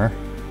any armor.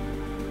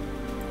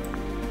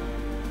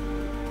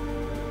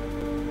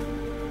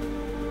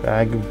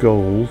 Bag of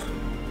gold.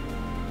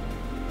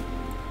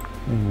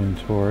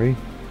 Inventory.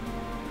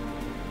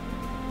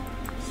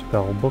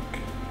 Spellbook.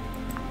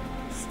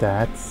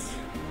 Stats.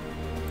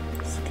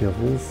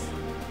 Skills.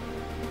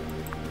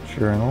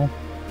 Journal.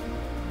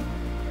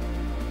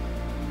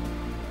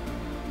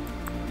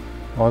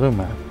 Auto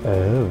map.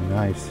 Oh,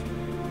 nice.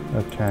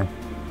 Okay.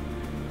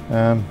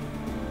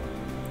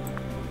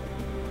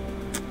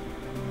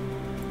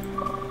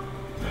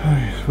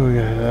 So we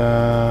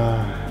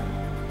got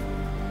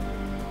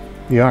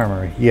the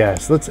armory.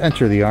 Yes, let's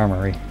enter the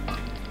armory.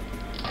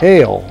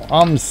 Hail,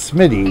 I'm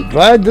Smitty.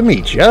 Glad to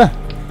meet ya.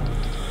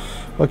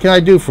 What can I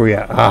do for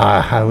you?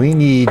 We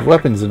need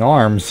weapons and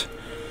arms.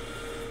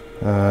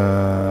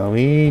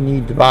 We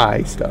need to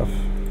buy stuff.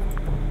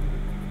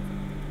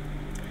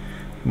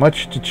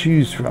 Much to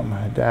choose from.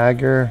 A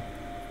dagger.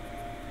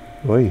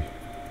 Oi.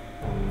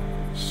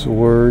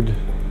 Sword.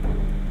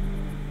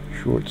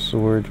 Short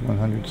sword,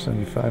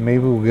 175. Maybe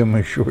we'll give him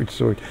a short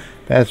sword.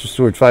 Master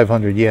sword,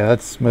 500. Yeah,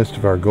 that's most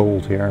of our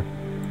gold here.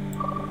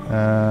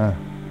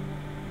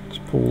 Let's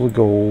pull the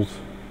gold.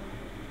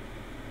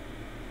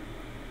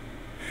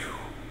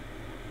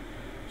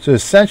 So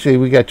essentially,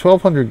 we got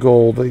 1,200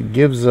 gold. That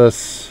gives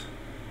us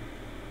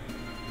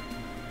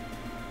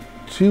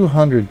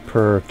 200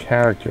 per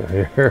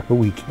character here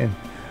we can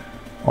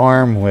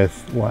arm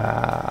with.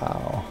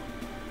 Wow.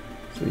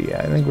 So yeah,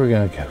 I think we're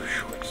gonna go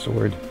short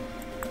sword,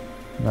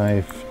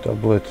 knife,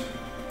 doublet.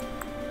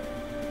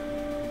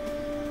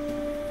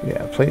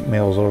 Yeah, plate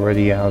mail's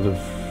already out of.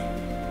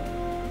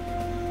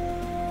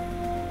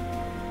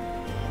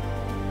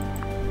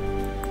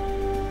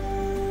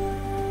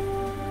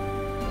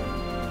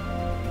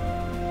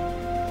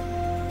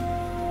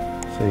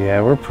 So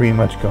yeah, we're pretty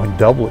much going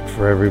doublet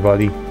for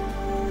everybody.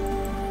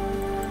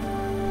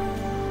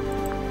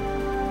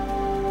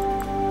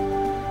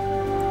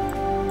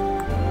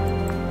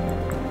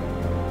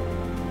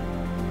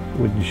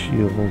 Wooden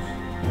shields,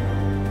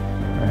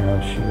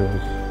 iron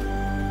shields,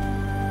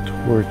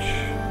 torch,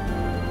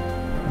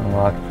 and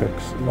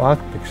lockpicks.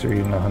 Lockpicks are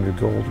even 100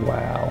 gold.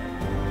 Wow.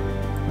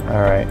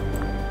 Alright.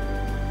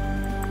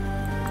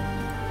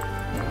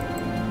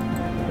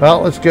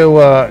 Well, let's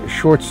go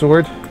short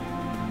sword.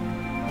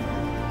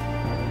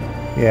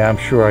 Yeah, I'm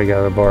sure I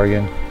got a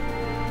bargain.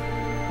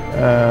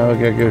 We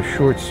gotta go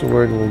short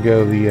sword. We'll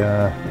go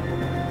the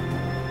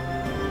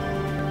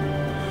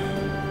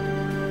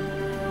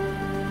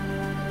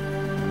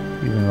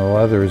even the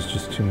leather is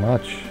just too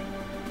much.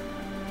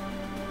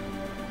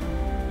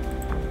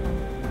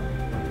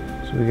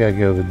 So we gotta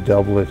go the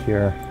doublet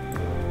here.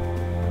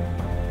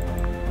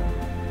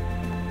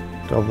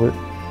 Doublet,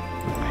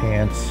 the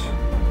pants.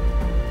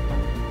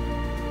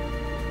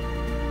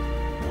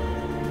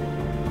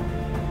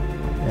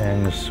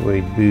 And the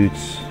suede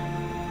boots.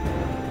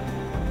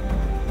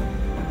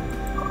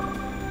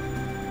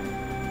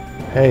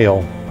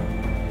 Hail.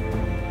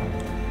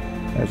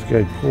 That's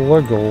good. Pull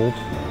our gold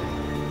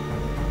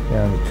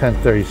down to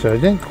 1030. So I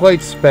didn't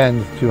quite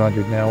spend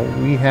 200. Now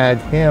we had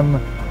him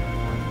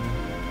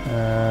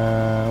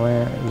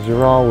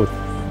Zeral with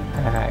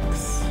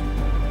axe.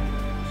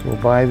 So we'll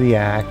buy the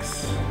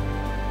axe.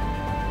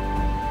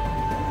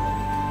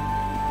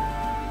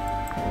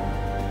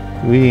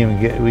 We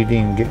didn't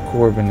even get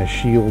Corbin the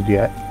shield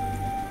yet.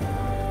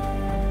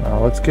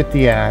 Let's get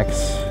the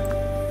axe.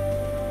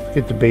 Let's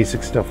get the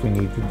basic stuff we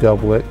need to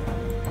double it.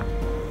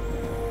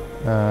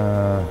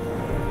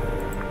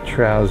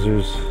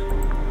 Trousers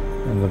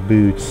and the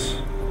boots.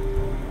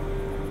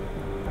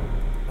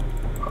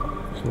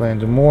 So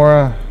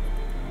Landamora.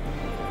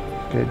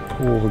 Good,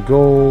 pull the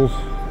gold.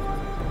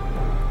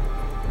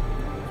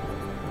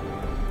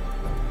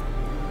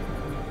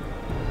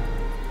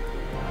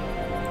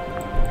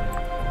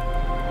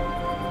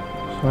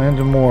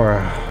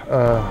 Landamora.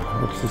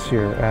 What's this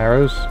here?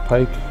 Arrows,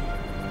 pike,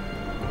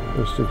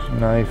 postage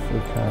knife,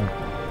 okay.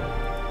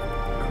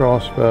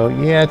 Crossbow.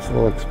 Yeah, it's a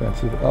little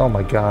expensive. Oh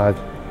my god.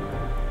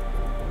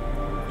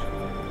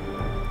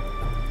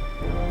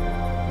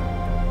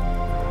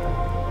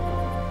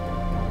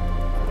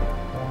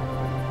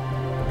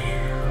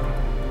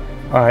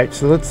 Alright,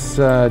 so let's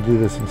do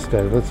this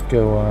instead. Let's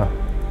go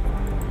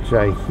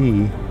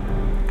Jaihi.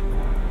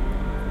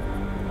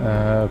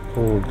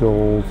 Pull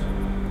gold.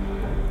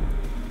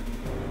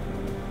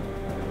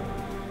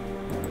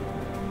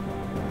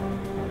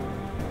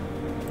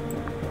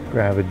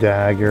 Grab a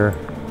dagger,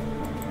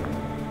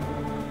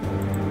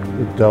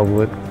 the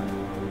doublet,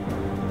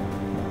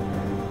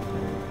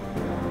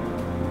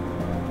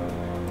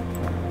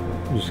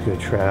 just go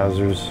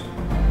trousers,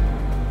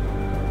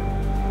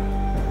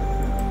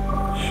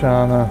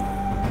 Shana,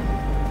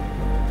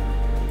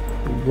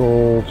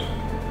 gold,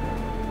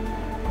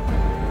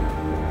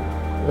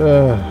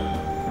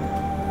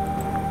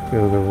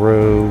 go the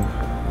robe.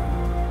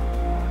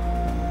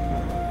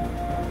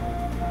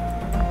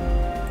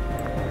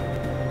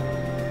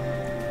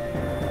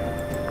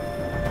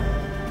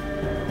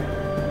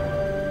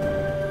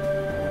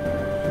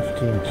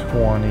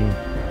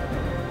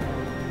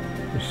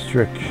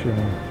 Restriction.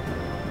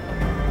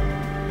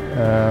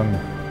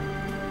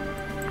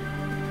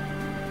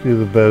 Do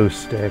the bow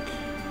stick.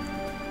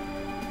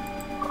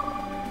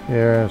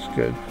 Yeah, that's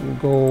good.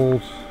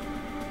 Gold.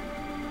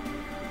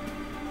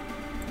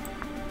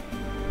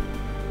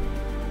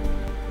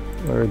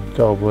 Or a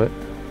doublet.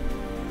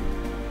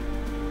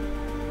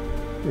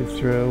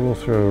 We'll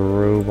throw a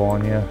robe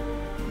on you.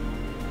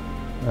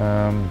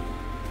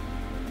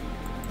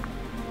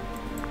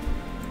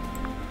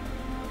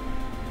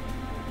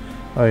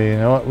 Oh, you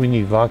know what? We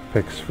need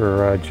lockpicks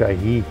for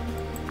Jaihi.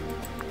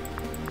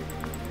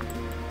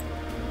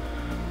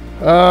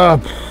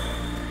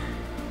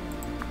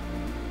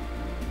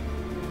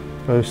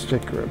 Bow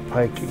stick or a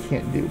pike. You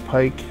can't do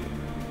pike.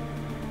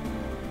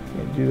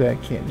 Can't do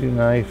that. Can't do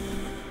knife.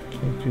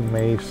 Can't do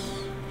mace.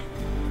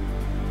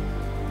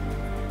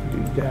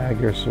 Do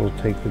dagger, so we'll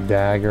take the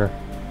dagger.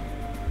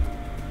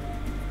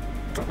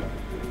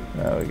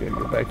 Now we gotta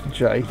go back to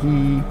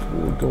Jaihi.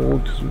 Pull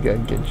gold because we gotta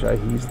get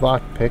Jaihi's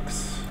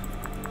lockpicks.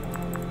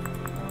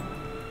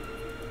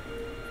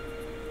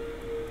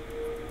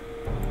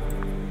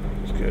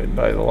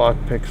 Buy the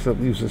lockpicks.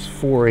 That leaves us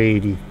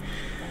 480.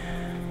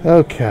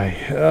 Okay.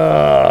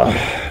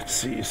 Let's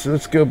see. So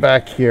let's go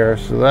back here.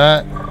 So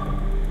that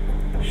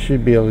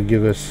should be able to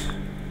give us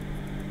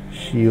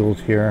shield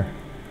here.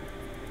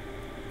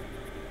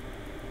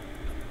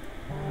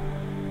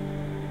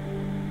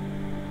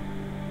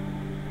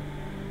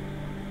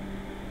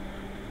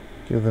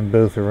 Give them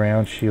both a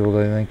round shield,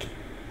 I think.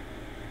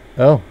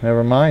 Oh,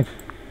 never mind.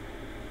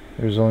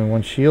 There's only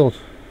one shield.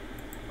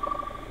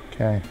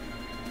 Okay.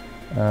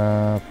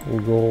 Full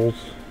gold.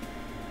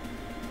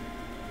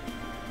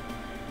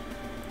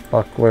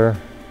 Buckler.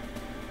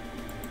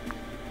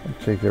 I'll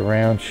take the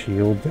round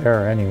shield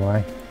there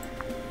anyway.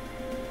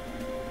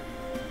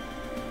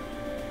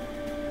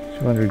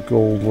 200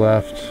 gold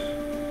left.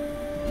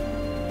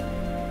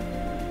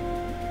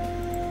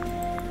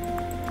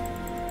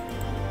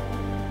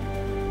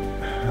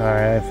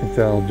 Alright, I think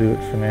that'll do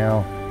it for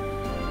now.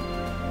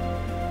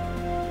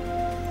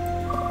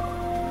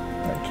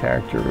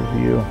 Character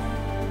review.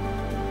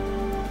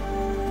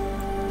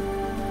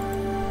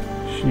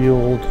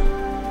 Shield.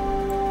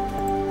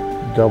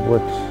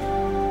 Doublet.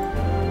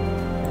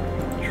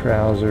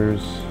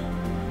 Trousers.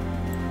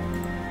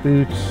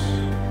 Boots.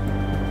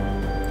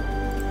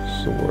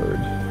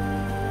 Sword.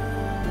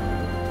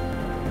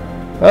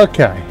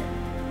 Okay.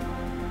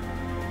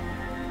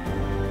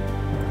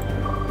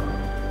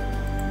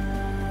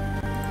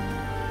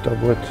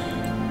 Doublet.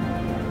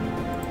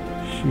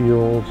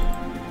 Shield.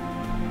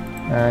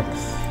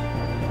 Axe.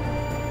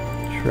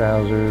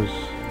 Trousers,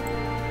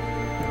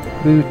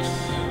 boots,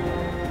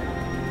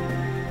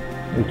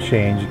 no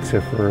change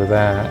except for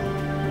that.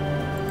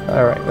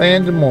 Alright,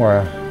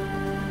 Landamora.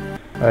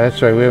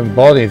 That's right, we haven't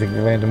bought anything for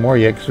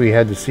Landamora yet because we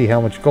had to see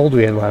how much gold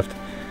we had left.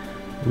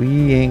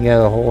 We ain't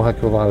got a whole heck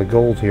of a lot of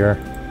gold here.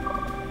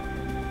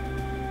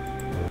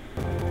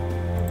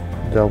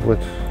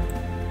 Doublet,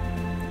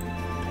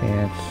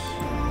 pants,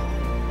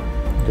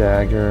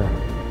 dagger.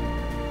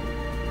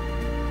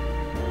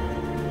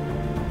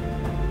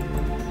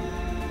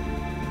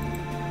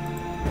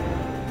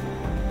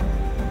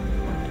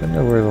 I don't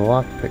know where the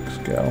lockpicks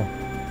go.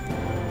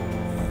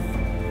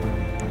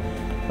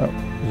 Oh,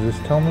 does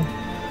this tell me?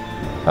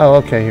 Oh,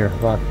 okay, here.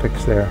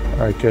 Lockpicks there.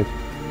 Alright, good.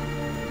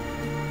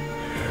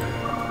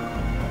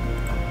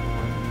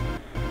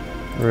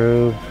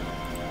 Robe.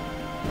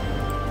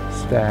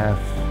 Staff.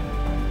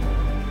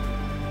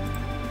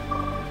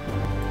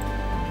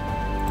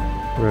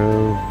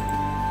 Robe.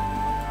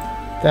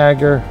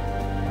 Dagger.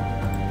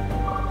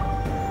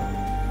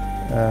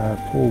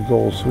 Pool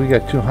gold. So we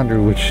got 200,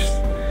 which is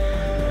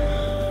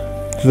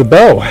to the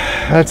bow.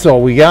 That's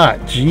all we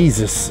got.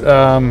 Jesus.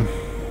 Let's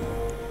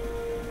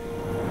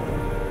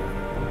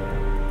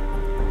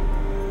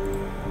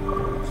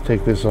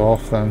take this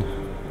off then.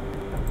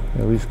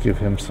 At least give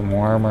him some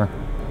armor.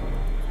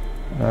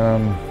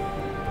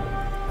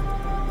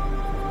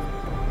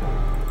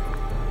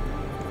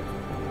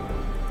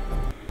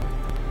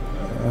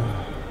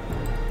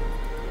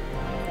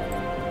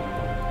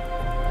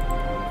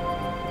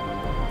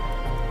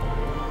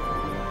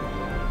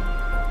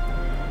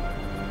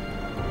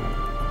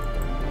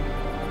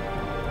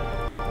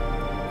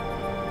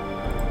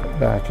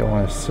 Back, I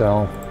want to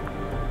sell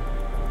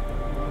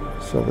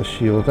the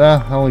shield.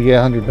 I only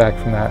get 100 back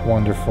from that.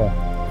 Wonderful.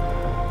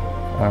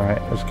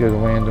 Alright, let's go to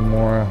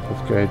Landamora.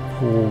 Let's go ahead,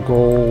 pool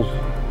gold.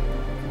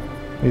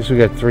 At least we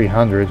got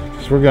 300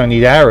 because we're going to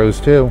need arrows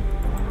too.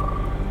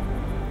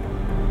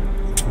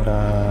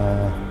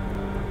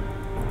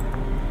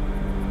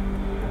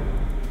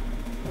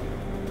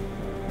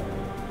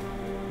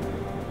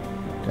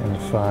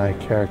 Identify,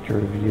 character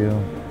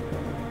review,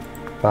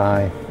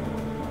 buy.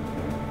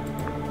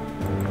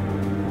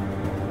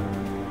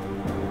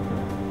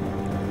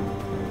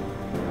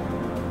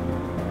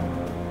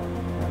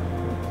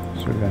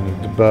 So we're going to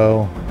need the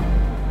bow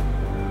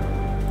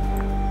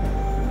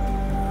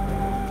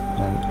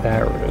and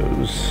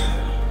arrows.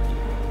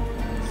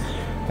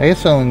 I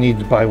guess I only need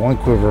to buy one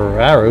quiver of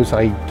arrows.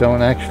 I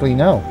don't actually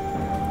know.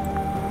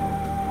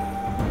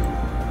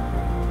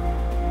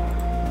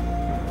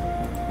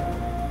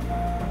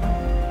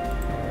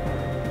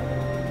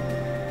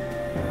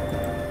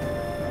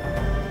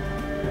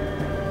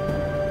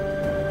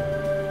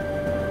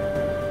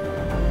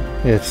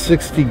 Yeah, it's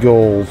 60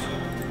 gold.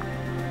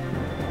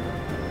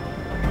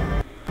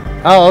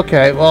 Oh,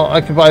 okay. Well,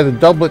 I can buy the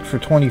doublet for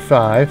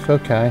 25.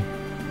 Okay.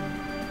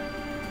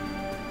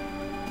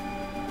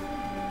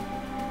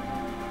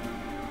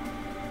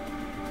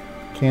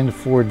 Can't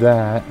afford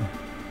that.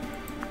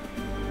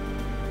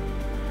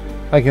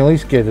 I can at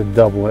least get a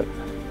doublet.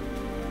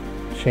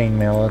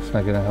 Chainmail, that's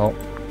not going to help.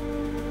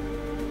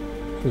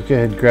 Let's go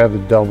ahead and grab the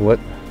doublet.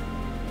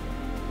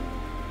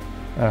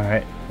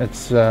 Alright,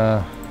 let's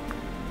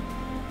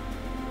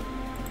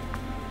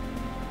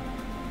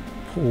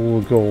pool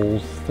of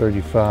goals,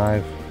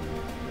 35.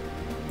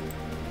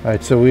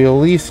 Alright, so we at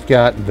least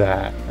got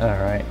that.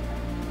 Alright.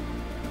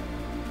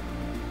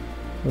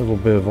 A little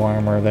bit of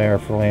armor there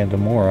for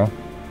Landamora.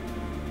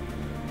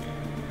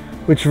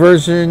 Which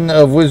version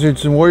of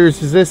Wizards and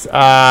Warriors is this?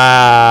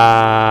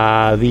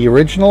 The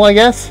original, I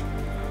guess?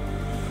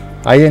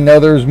 I didn't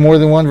know there was more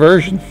than one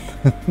version.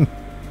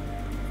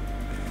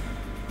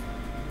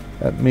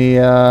 Let me,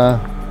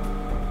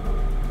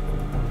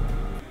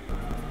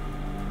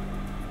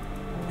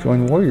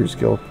 join Warriors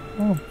Guild.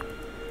 Oh,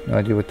 no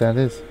idea what that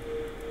is.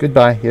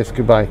 Goodbye. Yes,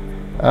 goodbye.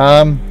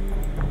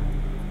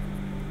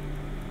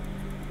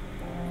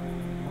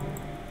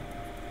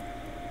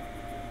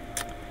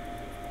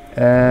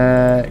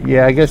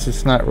 Yeah, I guess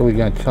it's not really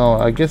going to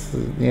tell. I guess,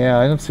 yeah,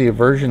 I don't see a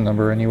version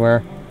number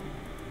anywhere.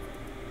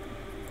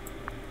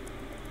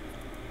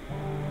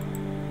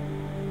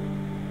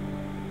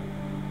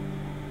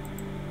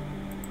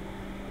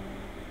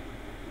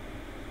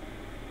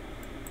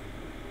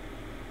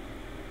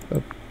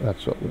 Oh,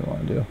 that's what we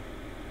want to do.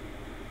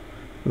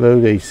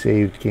 Load a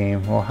saved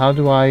game. Well, how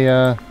do I,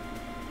 how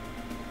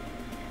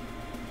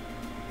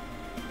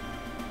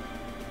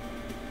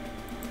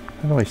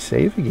do I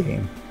save a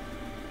game?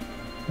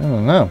 I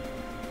don't know.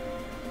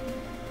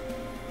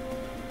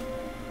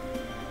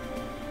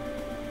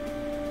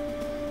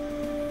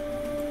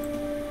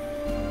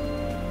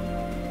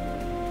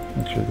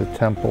 Enter the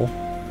temple.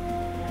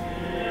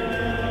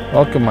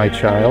 Welcome, my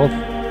child.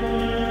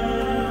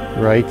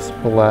 Rites,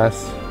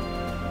 bless.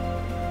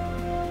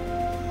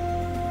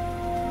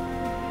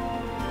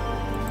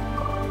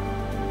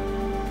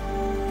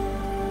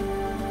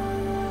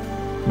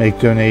 Make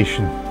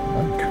donation.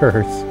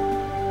 Curse.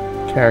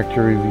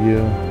 Character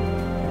review.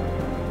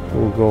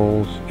 Full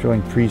goals.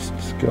 Join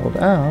Priest's Guild.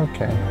 Oh,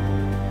 okay.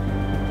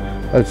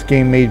 That's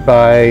game made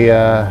by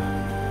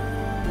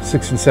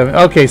 6 and 7.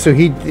 Okay, so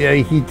he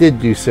did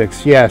do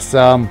 6. Yes.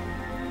 Yeah,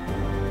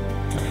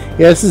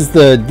 this is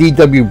the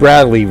D.W.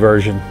 Bradley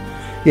version.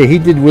 Yeah, he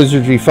did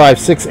Wizardry 5,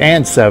 6,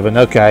 and 7.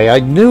 Okay, I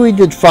knew he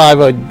did 5.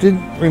 I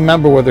didn't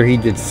remember whether he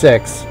did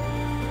 6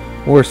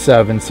 or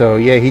 7. So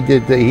yeah, he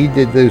did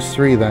those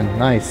 3 then.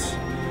 Nice.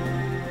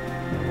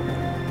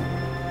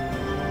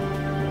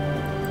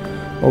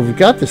 Well, we've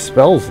got the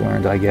spells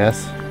learned, I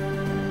guess.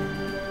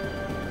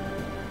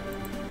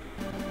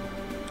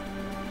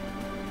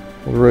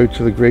 The road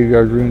to the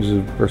graveyard ruins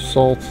of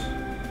Bersault.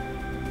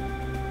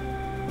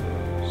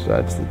 So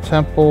that's the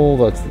temple,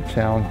 that's the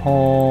town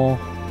hall.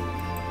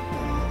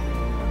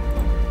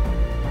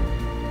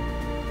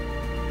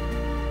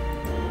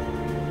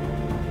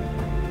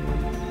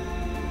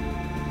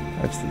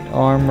 That's the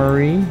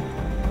armory.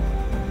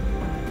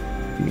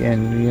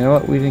 And you know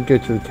what? We didn't go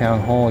to the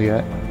town hall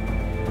yet.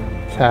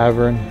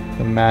 Tavern,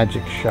 the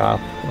magic shop.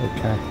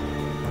 Okay.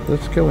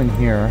 Let's go in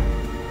here.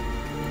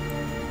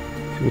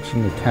 See what's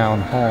in the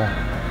town hall.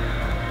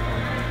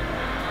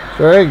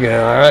 Very good.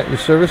 Alright, your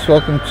service.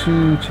 Welcome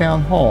to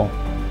town hall.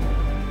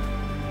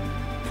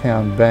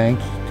 Town bank,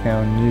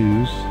 town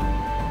news.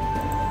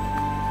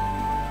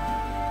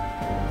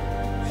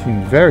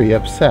 Seem very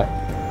upset.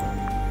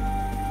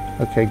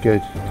 Okay,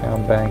 good.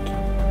 Town bank.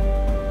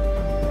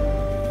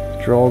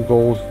 Draw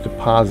gold,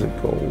 deposit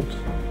gold.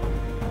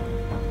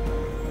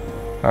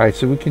 Alright,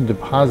 so we can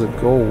deposit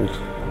gold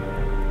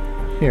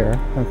here.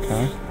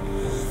 Okay.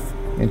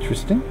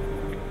 Interesting.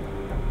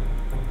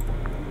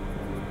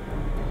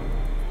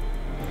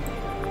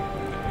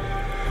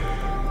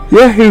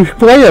 Yeah, he was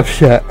quite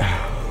upset.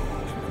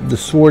 The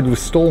sword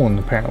was stolen,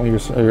 apparently.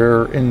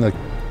 You're in the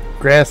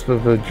grasp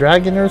of a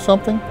dragon or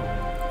something?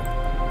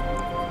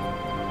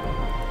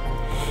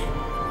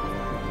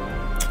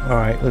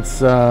 Alright, let's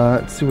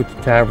see what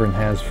the tavern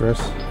has for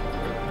us.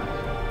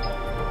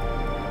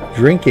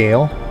 Drink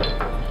ale.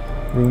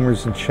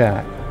 Rumors and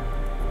chat.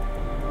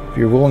 If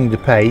you're willing to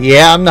pay.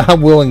 Yeah, I'm not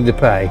willing to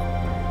pay.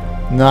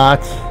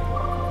 Not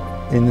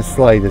in the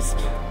slightest.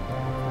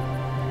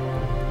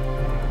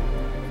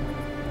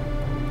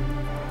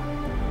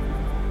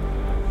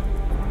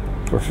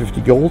 For 50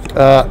 gold?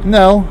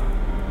 No.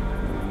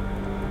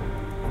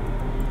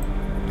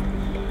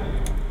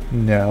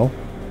 No.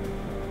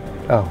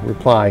 Oh,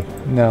 reply.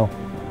 No.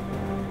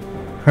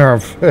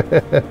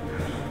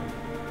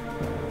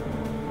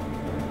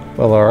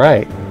 Well,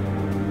 alright.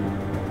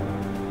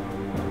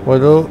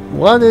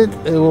 What it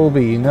will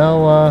be.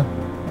 No,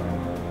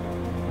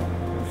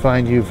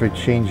 find you if it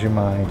change your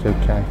mind.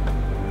 Okay.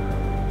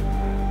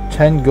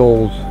 10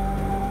 gold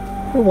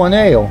for 1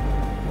 ale.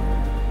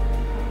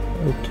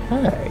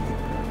 Okay.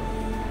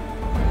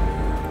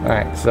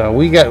 Alright, so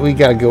we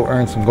gotta go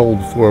earn some gold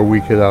before we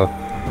could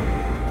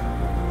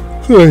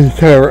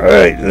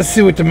alright, let's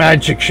see what the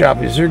magic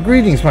shop is.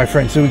 Greetings, my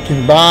friend. So we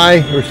can buy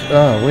or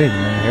oh, wait a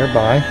minute here,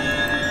 buy.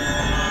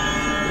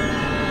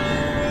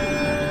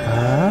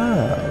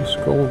 Ah,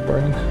 scroll of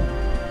burning.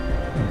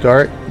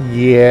 Dart,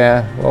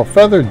 yeah. Well,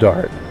 feather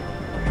dart.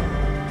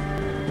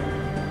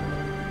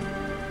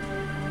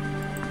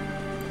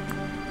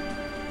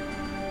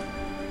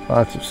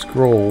 Lots of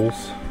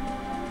scrolls.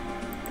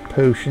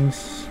 Potions,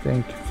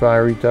 stink,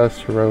 fiery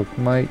dust, heroic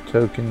might,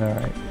 token,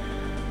 alright.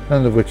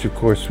 None of which, of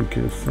course, we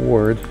could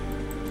afford.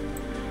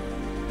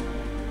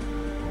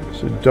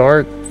 So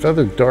dart,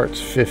 feather dart's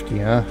 50,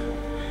 huh?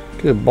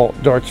 Could have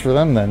bought darts for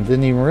them then.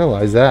 Didn't even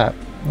realize that.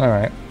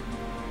 Alright.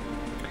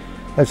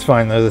 That's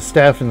fine though. The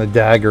staff and the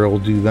dagger will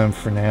do them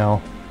for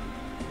now.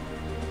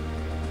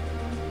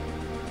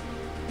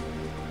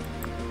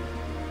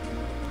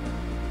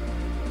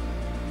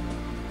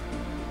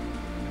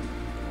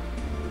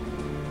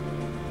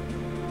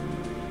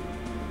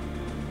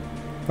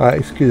 Alright,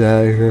 let's get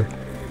out of here.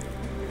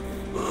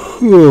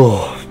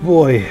 Oh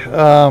boy.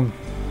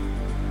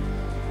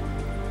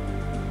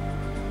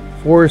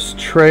 Forest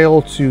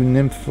Trail to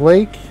Nymph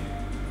Lake,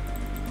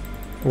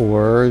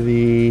 or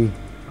the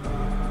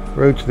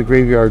Road to the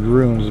graveyard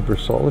rooms of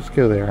Bristol. Let's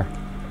go there.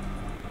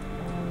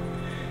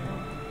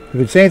 If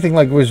it's anything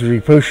like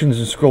wizardry, potions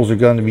and scrolls are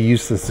going to be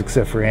useless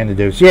except for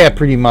antidotes. Yeah,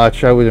 pretty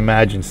much. I would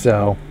imagine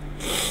so.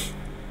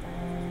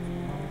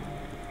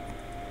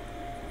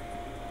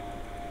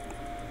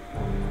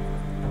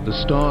 The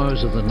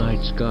stars of the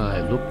night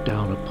sky look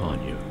down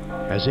upon you,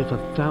 as if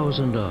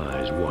 1,000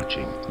 eyes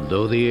watching.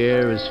 Though the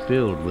air is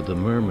filled with the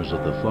murmurs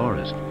of the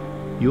forest,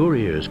 your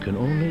ears can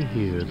only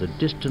hear the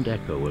distant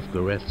echo of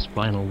Gareth's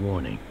final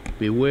warning.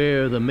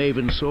 Beware the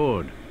Maven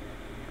sword.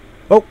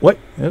 Oh, what?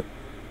 Oh.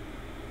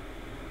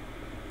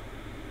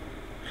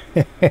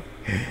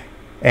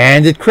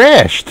 And it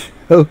crashed.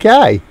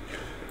 Okay.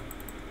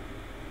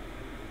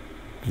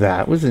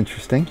 That was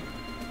interesting.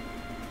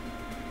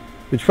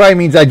 Which probably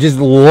means I just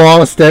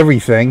lost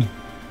everything.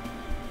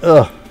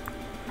 Ugh.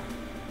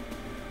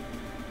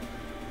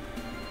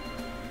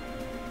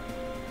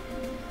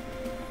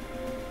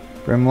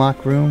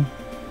 Brimlock room.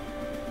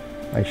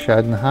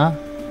 Aishadenha.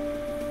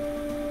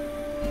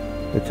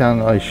 The town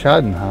of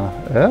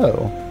Aishadenha.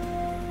 Oh.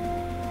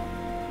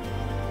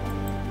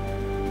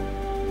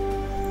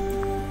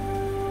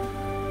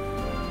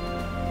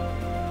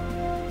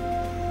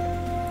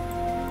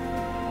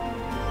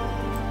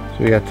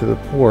 So we got to the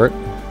port.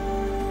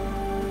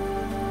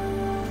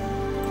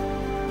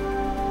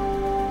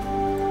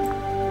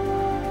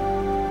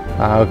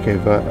 Ah, okay,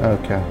 but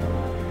okay.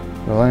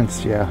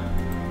 Valencia.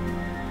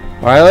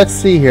 Alright, let's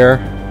see here.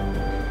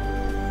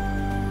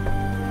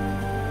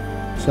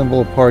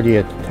 Assemble a party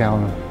at the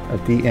town,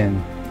 at the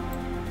inn.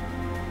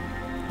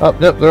 Oh,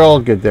 nope, they're all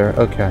good there.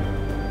 Okay.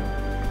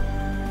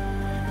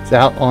 It's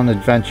out on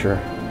adventure.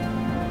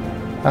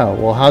 Oh,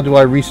 well, how do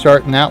I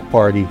restart an out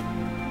party?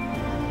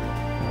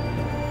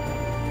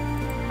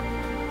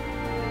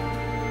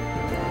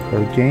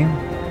 Code game?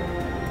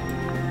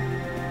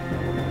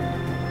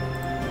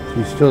 So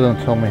you still don't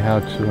tell me how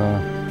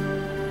to,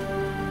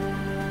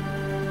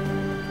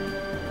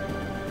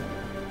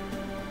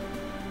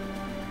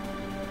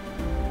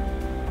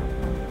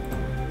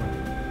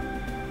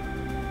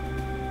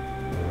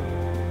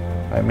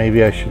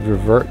 maybe I should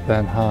revert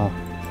then, huh?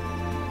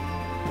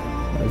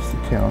 That's the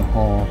town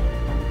hall.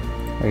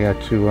 I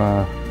got to,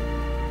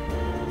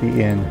 the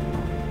inn.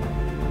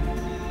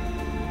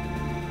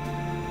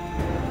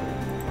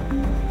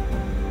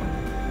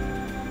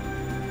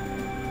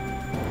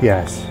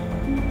 Yes.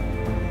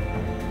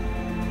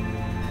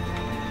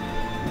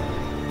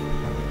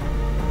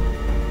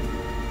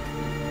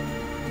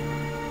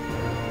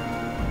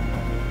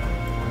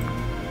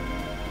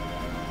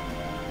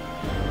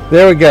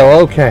 There we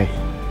go. Okay.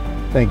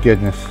 Thank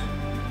goodness.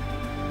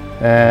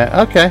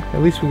 Okay.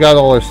 At least we got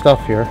all our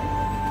stuff here.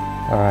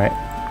 Alright.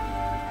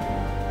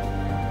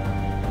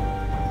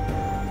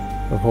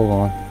 But hold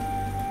on.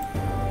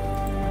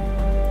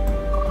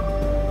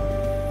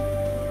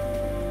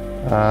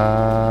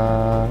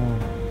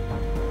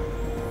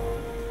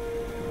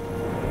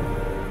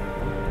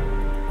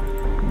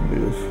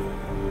 Move.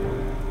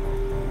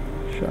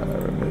 Trying to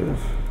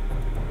remove.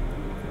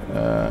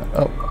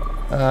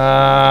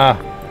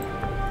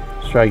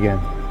 Let's try again.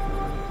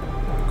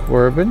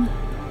 Corbin.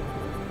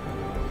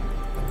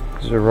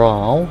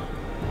 Zeral.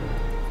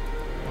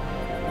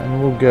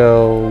 And we'll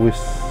go with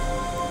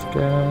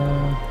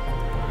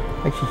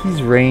actually,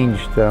 he's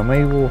ranged though.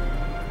 Maybe we'll.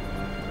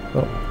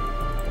 Oh.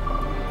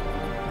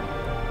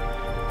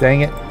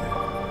 Dang it.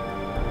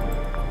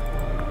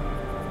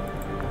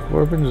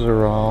 Corbin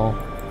Zeral.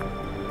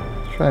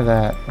 Let's try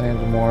that.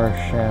 Landamore,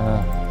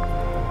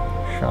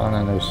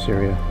 Shauna, no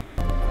Syria.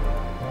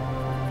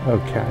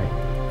 Okay.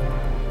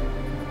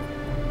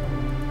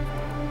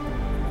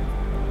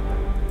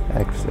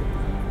 Exit.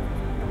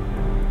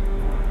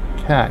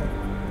 Okay.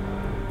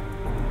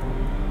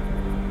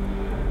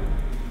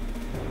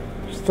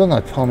 Still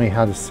not telling me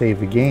how to save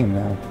the game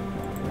though.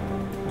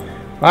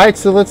 Alright,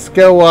 so let's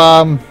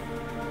go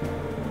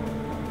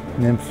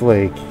Nymph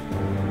Lake.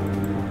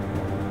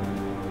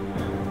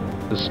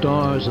 The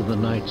stars of the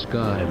night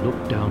sky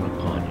look down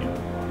upon you,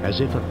 as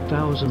if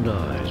 1,000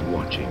 eyes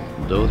watching.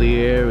 Though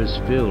the air is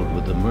filled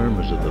with the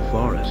murmurs of the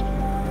forest,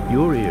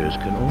 your ears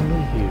can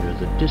only hear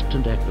the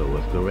distant echo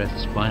of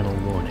Gareth's final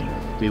warning.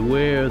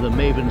 Beware the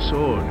Maven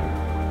sword,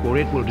 for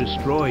it will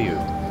destroy you.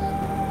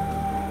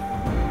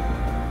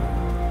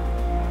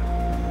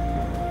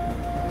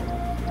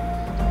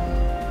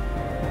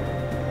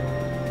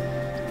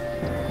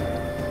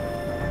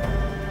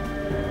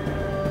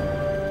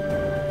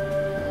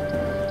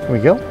 Here we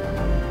go.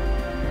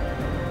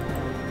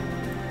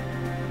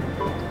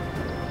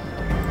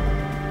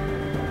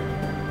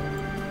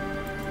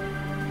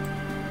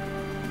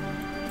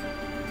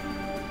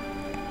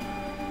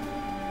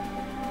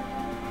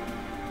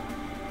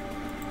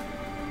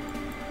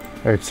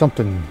 I heard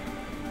something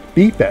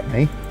beep at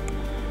me.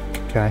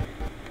 Okay.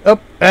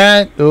 Up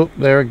and oh,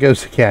 there it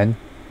goes again.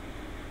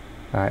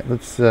 Alright,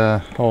 let's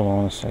hold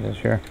on a second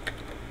here.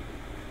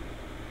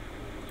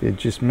 Did it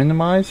just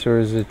minimize, or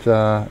is it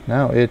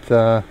no,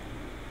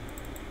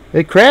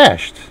 it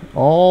crashed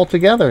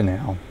altogether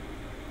now.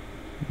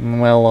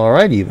 Well,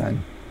 alrighty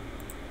then.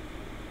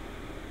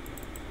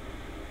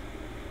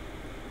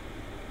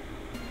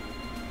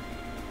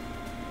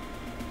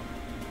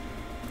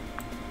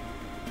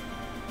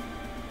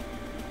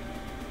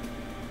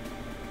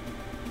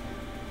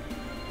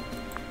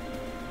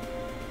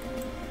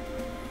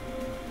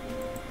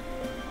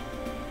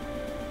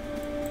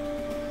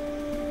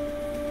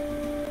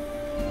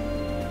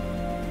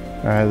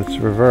 Alright, let's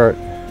revert.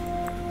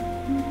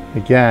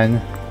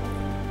 Again.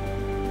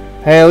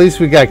 Hey, at least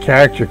we got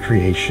character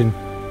creation.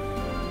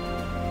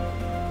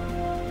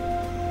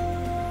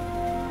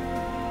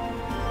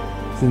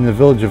 It's in the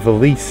village of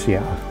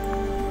Elysia.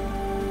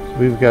 So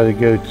we've got to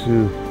go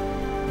to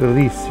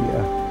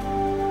Elysia.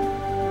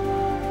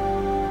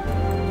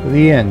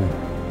 The inn.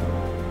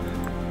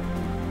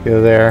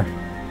 Go there.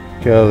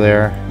 Go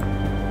there.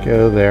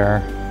 Go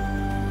there.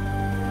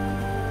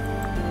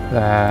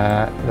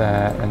 That,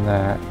 and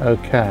that.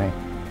 Okay.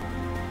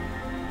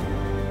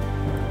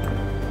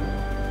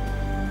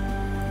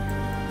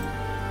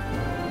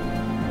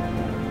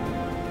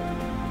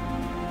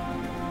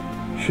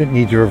 Shouldn't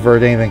need to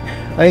revert anything.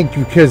 I think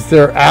because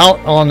they're out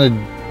on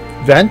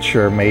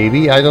adventure,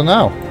 maybe. I don't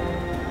know.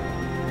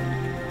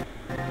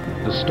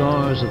 The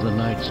stars of the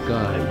night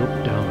sky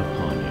look down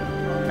upon you,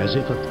 as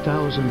if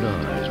 1,000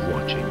 eyes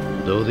watching.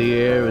 Though the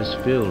air is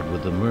filled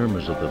with the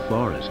murmurs of the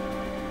forest,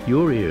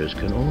 your ears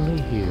can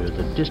only hear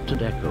the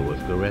distant echo of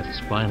Gareth's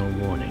final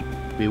warning.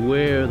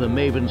 Beware the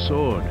Maven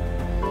sword,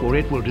 for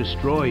it will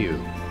destroy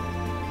you.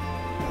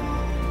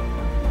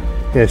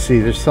 Yeah, see,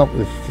 there's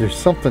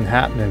something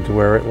happening to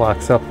where it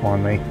locks up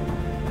on me.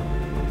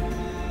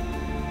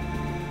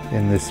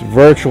 In this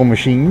virtual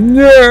machine.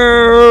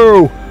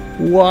 No!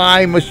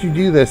 Why must you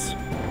do this?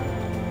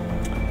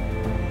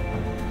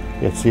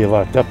 Yeah, see, it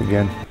locked up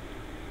again.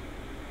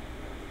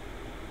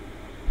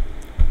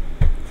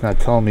 It's not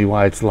telling me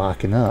why it's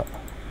locking up.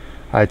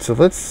 Alright, so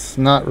let's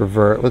not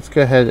revert. Let's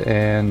go ahead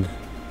and...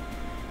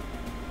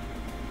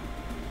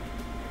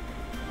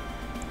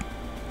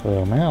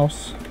 Little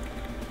mouse.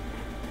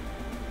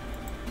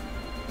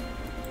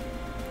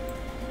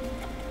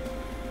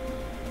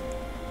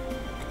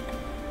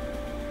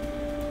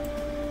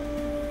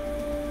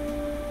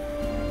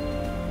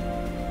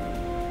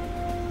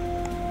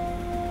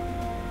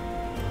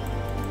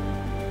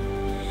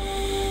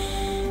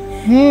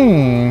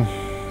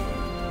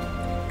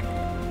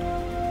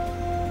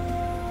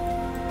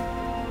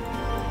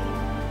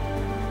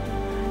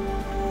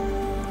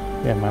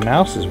 Yeah, my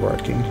mouse is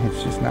working.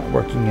 It's just not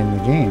working in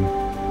the game.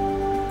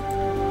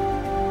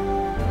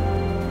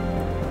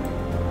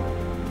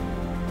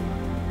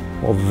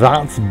 Well,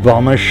 that's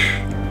bummish.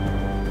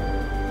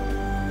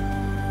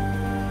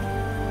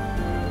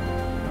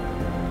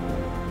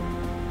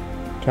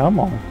 Come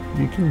on,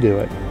 you can do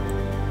it.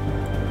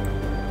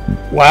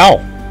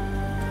 Wow.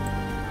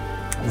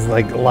 It's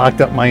like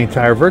locked up my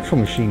entire virtual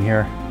machine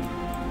here.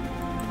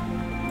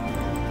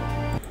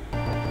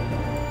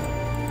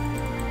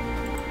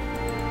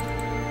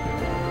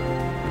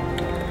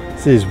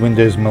 This is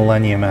Windows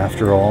Millennium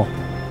after all.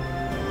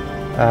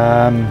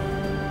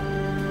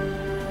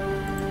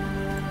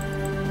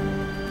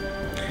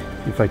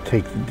 If I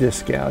take the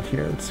disk out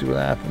here, let's see what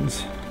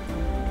happens.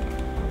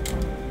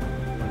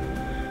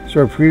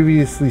 So our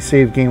previously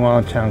saved game while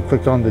in town.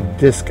 Clicked on the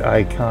disk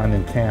icon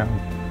in town.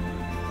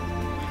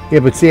 Yeah,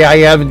 but see, I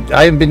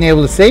haven't been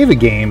able to save a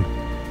game.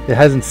 It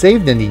hasn't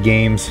saved any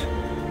games.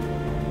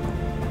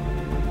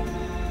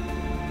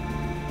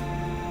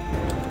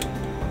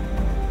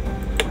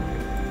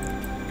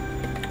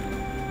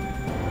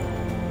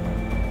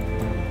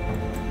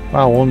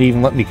 Wow, it won't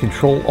even let me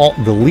Control Alt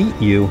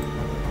Delete you.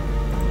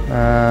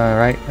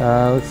 Right,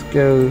 let's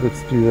go.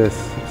 Let's do this.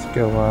 Let's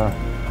go.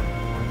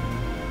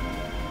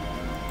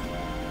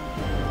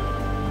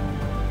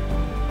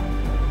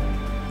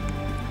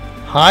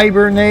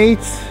 Hibernate.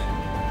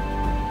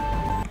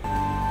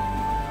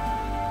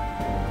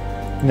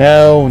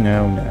 No,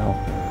 no, no.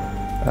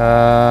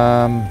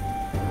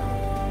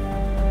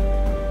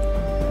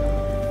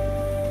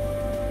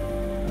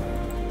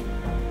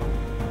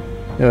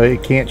 No,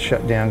 it can't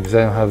shut down because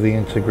I don't have the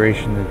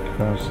integration.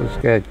 So let's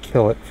go ahead and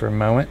kill it for a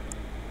moment.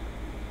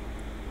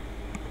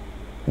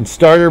 And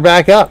start her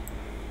back up.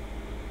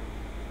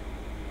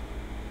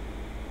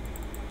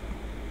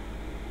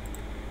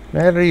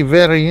 Very,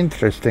 very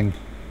interesting.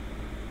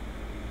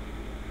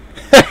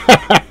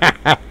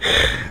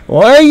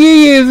 Why are you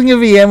using a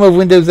VM of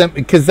Windows M?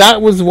 Because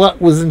that was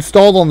what was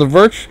installed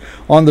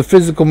on the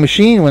physical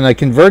machine when I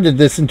converted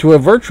this into a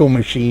virtual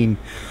machine.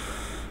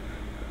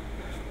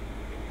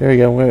 There we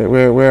go.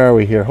 Where are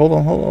we here? Hold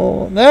on, hold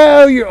on.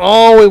 No, you're.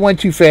 Oh, it went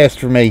too fast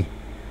for me.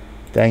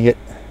 Dang it.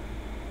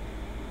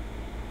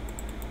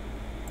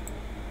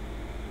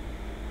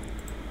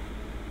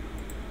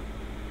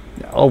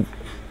 Oh,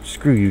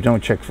 screw you.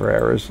 Don't check for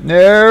errors.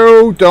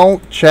 No,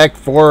 don't check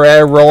for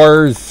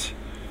errors.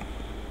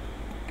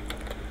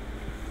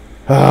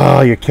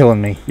 Oh, you're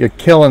killing me. You're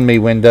killing me,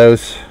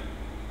 Windows.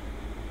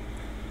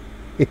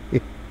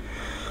 It's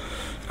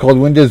called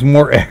Windows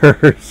More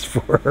Errors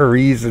for a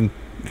reason.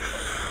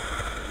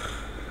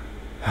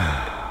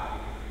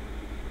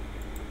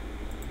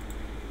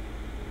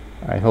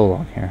 Alright, hold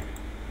on here.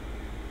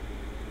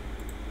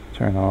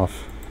 Turn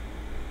off.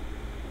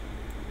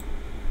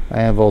 I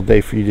have all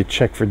day for you to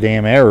check for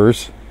damn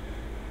errors.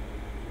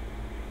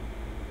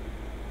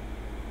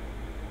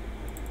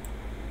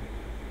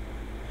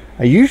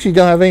 I usually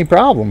don't have any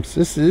problems.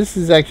 This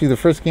is actually the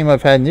first game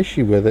I've had an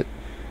issue with it.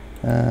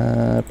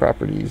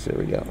 Properties, there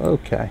we go.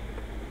 Okay.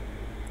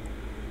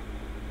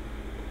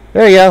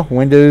 There you go.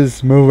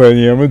 Windows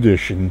Millennium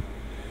Edition.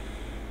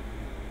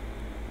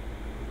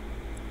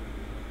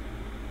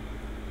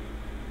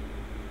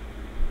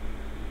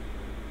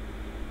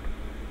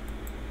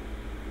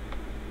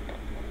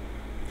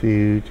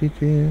 Do do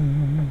do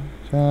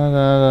da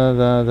da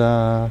da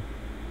da.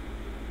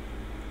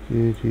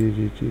 Do do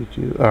do do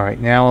do. All right,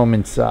 now I'm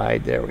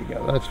inside. There we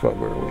go. That's what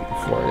we're waiting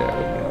for. There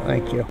we go.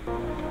 Thank you.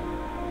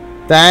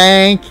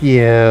 Thank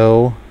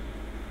you.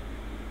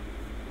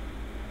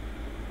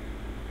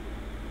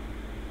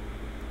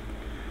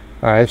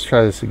 All right, let's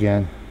try this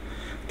again.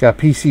 Got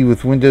PC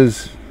with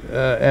Windows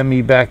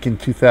ME back in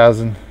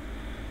 2000.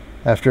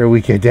 After a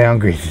week, I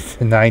downgraded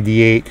to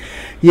 98.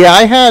 Yeah,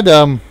 I had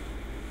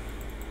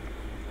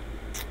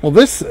well,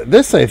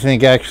 this I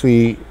think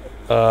actually,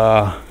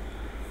 the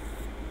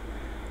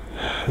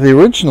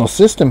original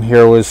system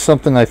here was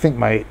something I think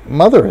my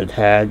mother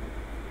had.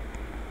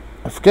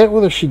 I forget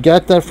whether she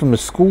got that from the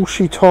school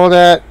she taught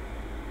at.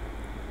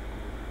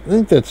 I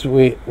think that's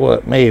what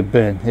it may have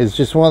been. It's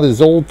just one of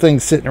those old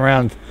things sitting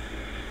around.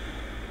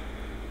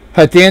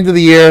 At the end of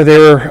the year, they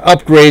were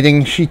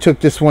upgrading. She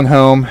took this one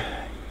home,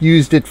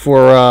 used it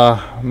for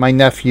my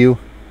nephew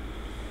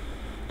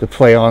to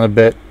play on a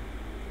bit.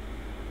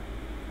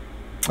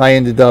 I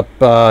ended up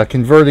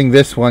converting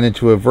this one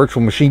into a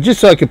virtual machine just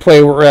so I could play.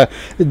 You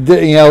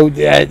know,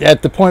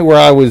 at the point where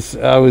I was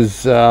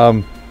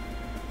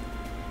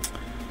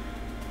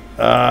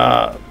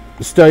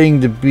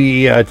studying to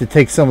be to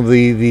take some of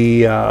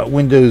the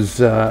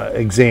Windows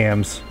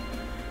exams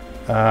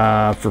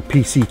for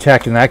PC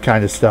Tech and that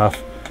kind of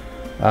stuff.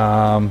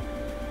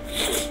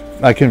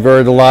 I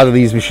converted a lot of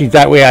these machines.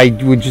 That way I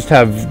would just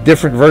have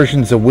different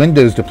versions of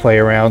Windows to play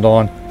around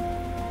on.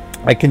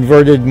 I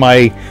converted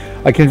my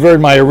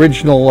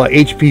original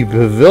HP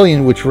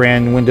Pavilion, which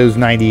ran Windows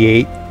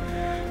 98.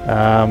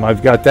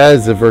 I've got that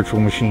as a virtual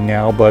machine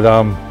now, but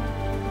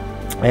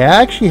I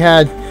actually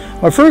had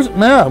my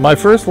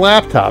first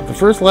laptop. The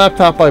first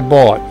laptop I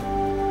bought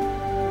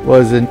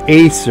was an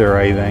Acer,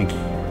 I think,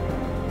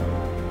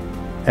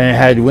 and it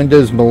had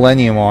Windows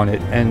Millennium on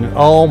it. And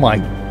oh my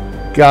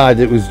God,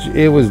 it was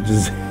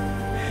just,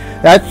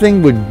 that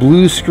thing would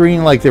blue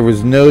screen like there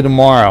was no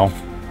tomorrow.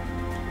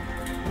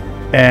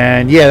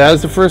 And yeah, that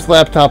was the first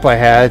laptop I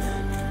had.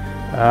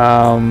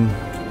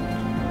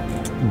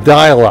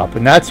 Dial-up,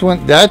 and that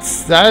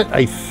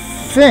I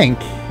think.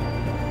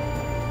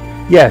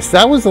 Yes,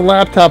 that was the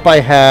laptop I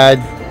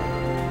had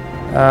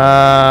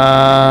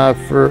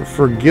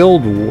for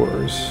Guild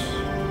Wars.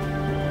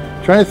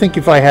 Trying to think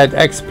if I had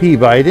XP,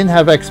 but I didn't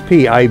have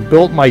XP. I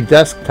built my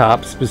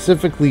desktop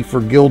specifically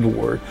for Guild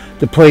Wars,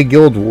 to play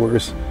Guild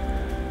Wars,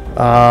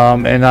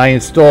 and I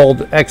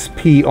installed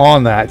XP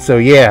on that. So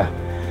yeah.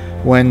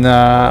 When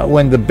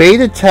the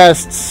beta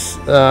tests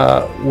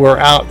were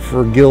out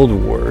for Guild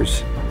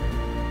Wars,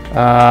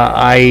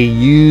 I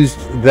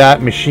used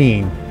that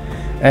machine,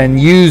 and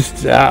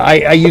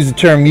I use the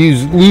term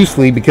 "use"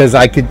 loosely because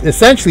I could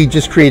essentially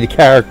just create a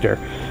character,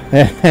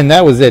 and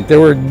that was it. There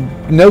were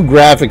no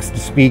graphics to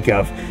speak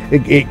of.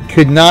 It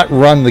could not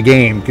run the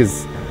game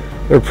because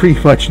there were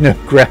pretty much no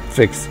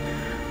graphics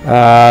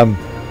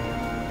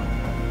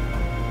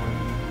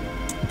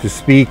to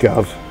speak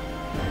of.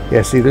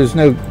 Yeah, see, there's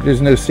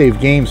no save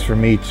games for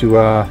me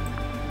to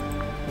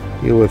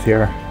deal with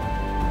here.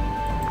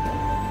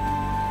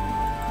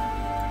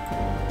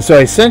 So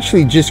I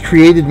essentially just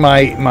created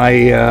my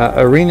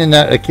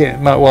ArenaNet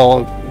account,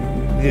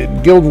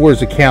 Guild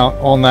Wars account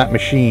on that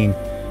machine,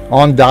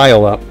 on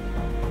dial-up,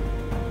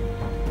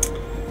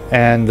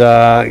 and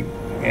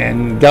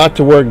got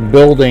to work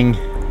building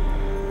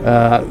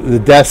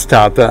the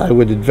desktop that I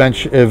would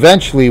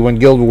eventually, when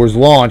Guild Wars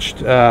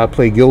launched,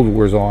 play Guild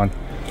Wars on.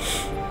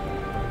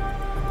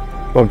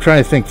 Well, I'm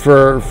trying to think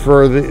for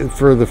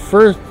the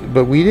first,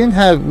 but we didn't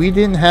have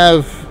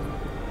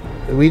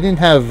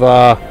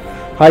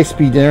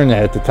high-speed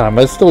internet at the time.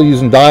 I was still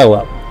using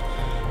dial-up.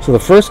 So the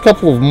first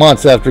couple of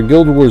months after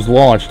Guild Wars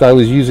launched, I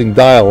was using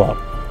dial-up.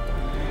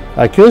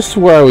 I could have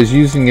swore I was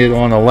using it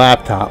on a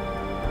laptop,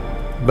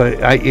 but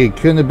it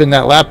couldn't have been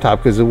that laptop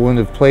because it wouldn't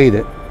have played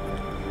it.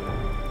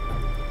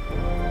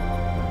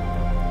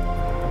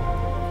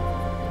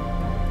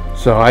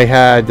 So I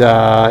had,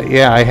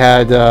 I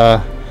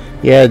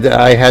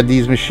had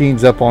these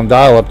machines up on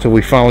dial-up till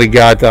we finally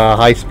got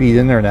high-speed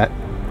internet.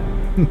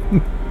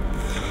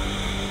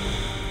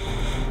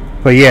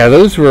 But yeah,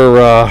 those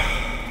were.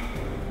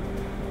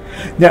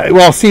 Now,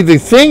 well, see, the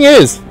thing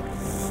is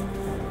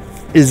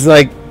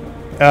like,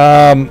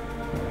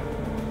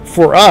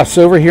 for us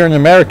over here in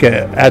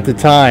America at the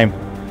time,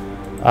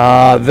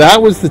 that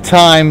was the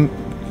time.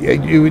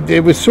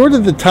 It was sort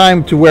of the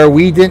time to where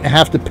we didn't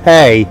have to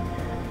pay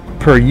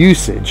per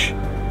usage.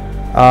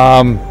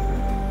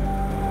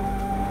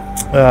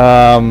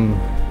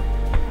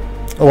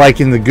 Like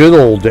in the good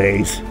old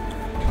days.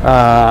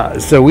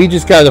 So we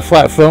just got a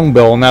flat phone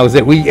bill, and that was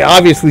it. We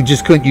obviously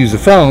just couldn't use the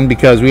phone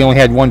because we only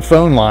had one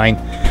phone line.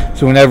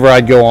 So whenever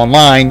I'd go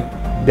online,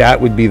 that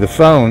would be the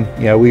phone.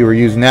 You know, we were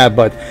using that,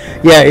 but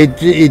yeah, it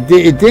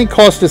didn't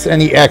cost us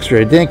any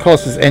extra. It didn't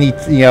cost us any,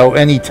 you know,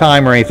 any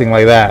time or anything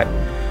like that.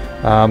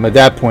 At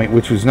that point,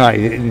 which was nice.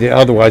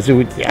 Otherwise, it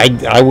would,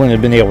 I wouldn't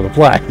have been able to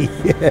play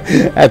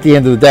at the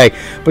end of the day.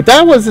 But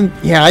that wasn't.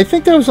 Yeah, I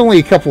think that was only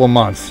a couple of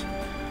months.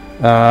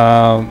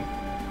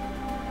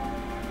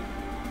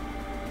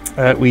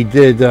 We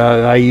did.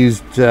 I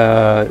used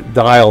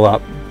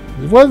dial-up.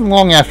 It wasn't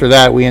long after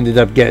that we ended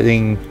up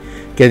getting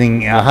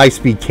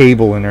high-speed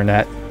cable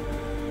internet.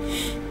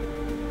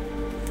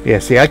 Yeah,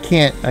 see, I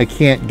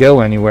can't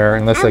go anywhere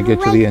unless I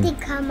get to the end. To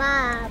come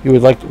up. You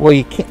would like to, well,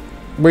 you can't.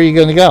 Where are you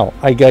going to go?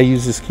 I gotta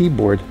use this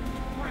keyboard.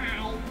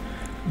 Why?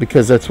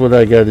 Because that's what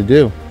I gotta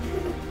do.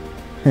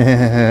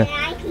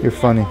 You're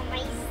funny.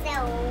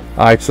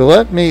 All right, so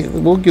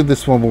we'll give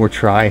this one more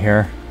try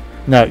here.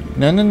 No.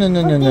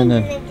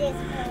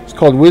 It's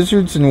called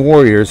Wizards and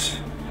Warriors.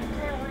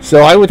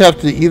 So I would have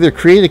to either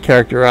create a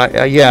character.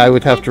 I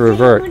would have to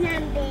revert.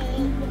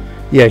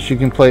 Yes, you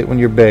can play it when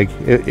you're big.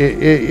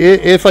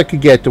 If I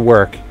could get to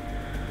work.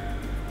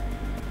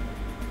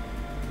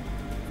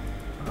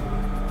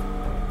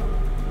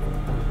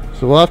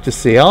 So we'll have to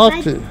see. I'll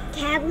have to.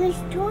 Tablet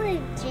storage.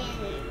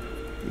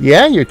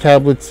 Yeah, your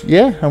tablets.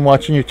 Yeah, I'm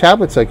watching your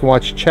tablets. I can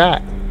watch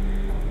chat.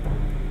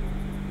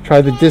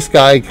 Try the disc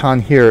icon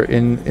here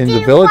in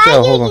the village.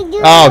 Oh, hold on.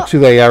 Oh, too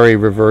late. I already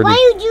reverted. Why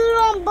you do it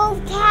on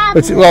both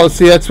tablets? But well,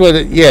 see, that's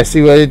what. Yeah, see,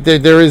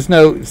 there is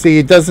no. See,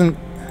 it doesn't.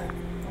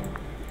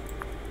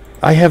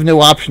 I have no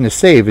option to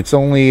save. It's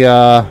only.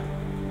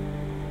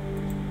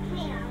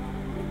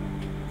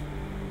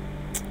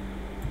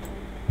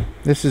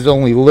 This is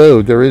only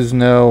load. There is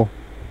no.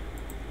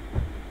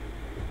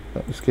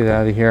 Let's get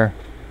out of here.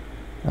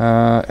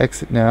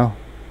 Exit now.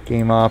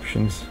 Game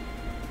options.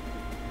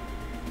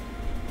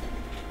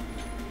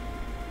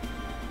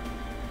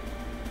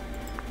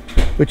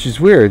 Which is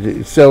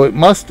weird. So it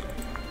must.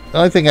 The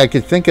only thing I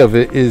could think of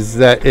it is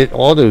that it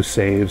auto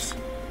saves.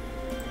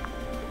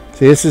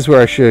 See, this is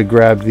where I should have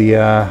grabbed the.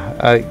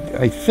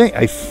 I think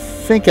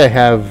I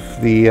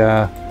have the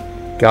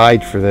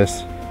guide for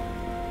this.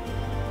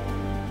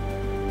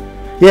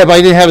 Yeah, but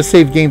I didn't have a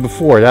save game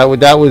before.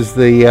 That was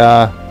the.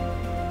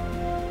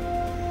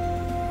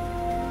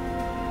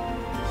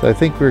 So I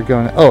think we're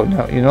going. Oh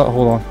no! You know what?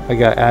 Hold on. I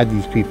gotta add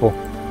these people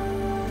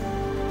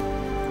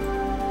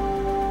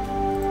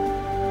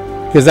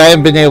because I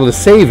haven't been able to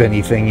save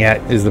anything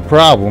yet. Is the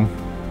problem?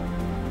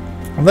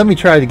 Let me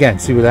try it again.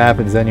 See what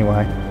happens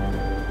anyway.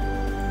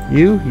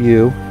 You.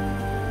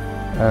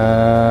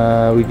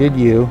 We did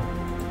you,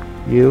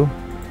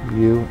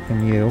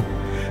 and you.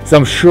 So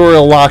I'm sure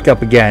it'll lock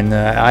up again.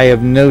 I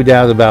have no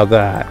doubt about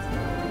that.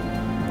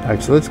 All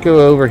right, so let's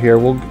go over here.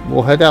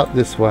 We'll head out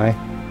this way.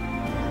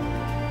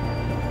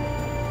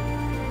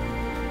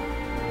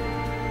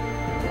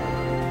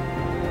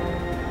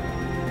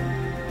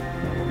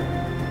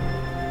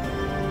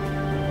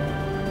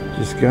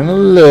 Just gonna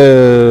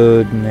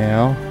load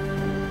now.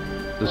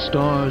 The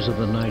stars of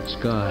the night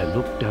sky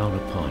look down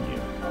upon you,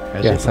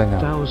 as Yes, if I a know.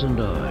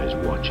 thousand eyes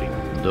watching.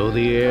 Though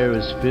the air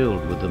is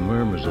filled with the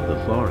murmurs of the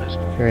forest,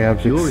 Carry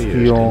objects, your ears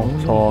steal, can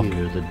only talk.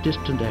 hear the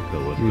distant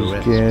echo of Use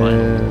Gareth's gift.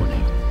 final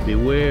warning.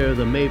 Beware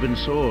the Maven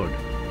sword,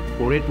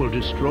 for it will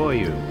destroy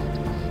you.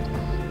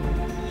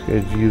 Let's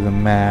go view the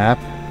map.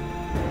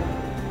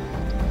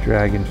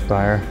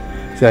 Dragonfire.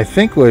 See, I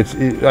think what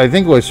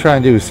it's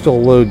trying to do is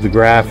still load the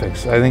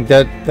graphics. I think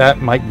that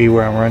might be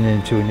where I'm running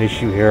into an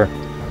issue here.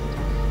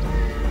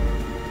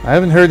 I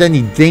haven't heard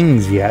any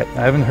dings yet.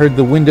 I haven't heard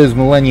the Windows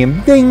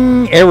Millennium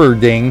ding, error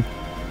ding.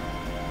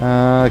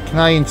 Can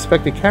I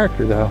inspect a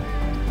character though?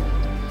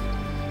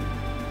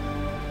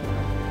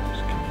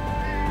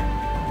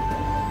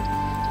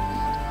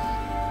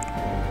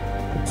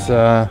 It's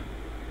there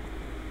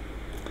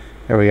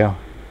we go.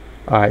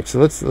 All right, so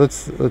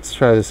let's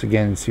try this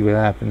again and see what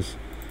happens.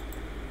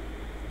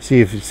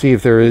 See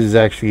if there is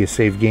actually a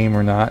save game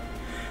or not.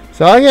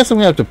 So I guess I'm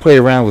gonna have to play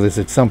around with this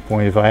at some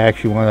point if I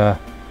actually want to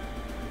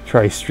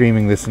try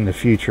streaming this in the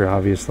future,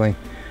 obviously.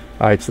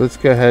 All right, so let's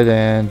go ahead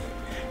and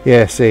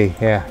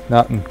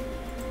nothing.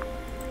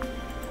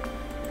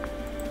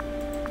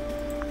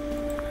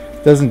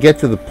 Doesn't get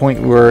to the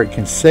point where it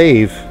can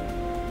save.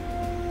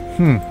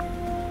 And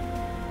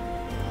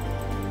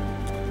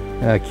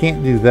I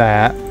can't do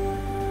that.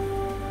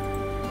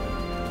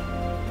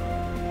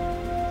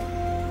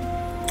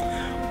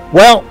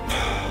 Well,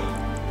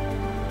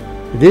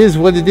 it is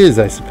what it is,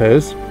 I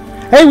suppose.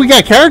 Hey, we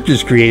got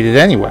characters created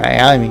anyway.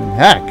 I mean,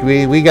 heck,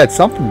 we got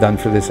something done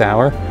for this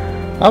hour.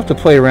 I'll have to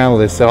play around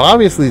with this. So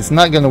obviously it's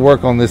not going to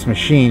work on this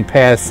machine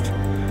past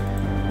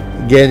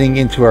getting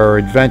into our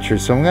adventure.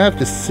 So I'm going to have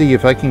to see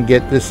if I can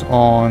get this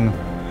on.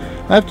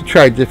 I have to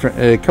try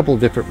a couple of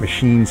different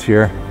machines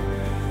here.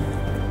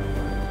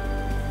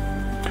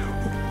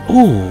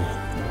 Ooh.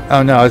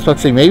 Oh no, I was about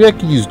to say maybe I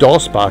could use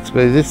DOSBox,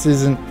 but this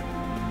isn't.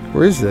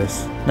 Where is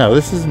this? No,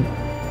 this isn't.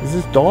 Is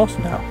this DOS?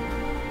 No.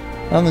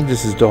 I don't think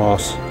this is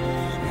DOS.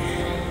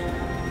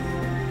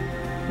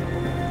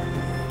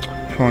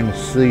 Trying to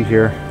see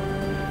here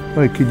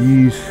what I could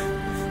use.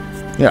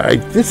 Yeah,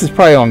 this is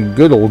probably on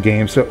good old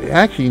games. So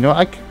actually, you know,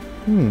 I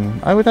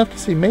would have to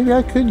see. Maybe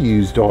I could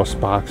use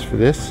DOSBox for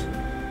this.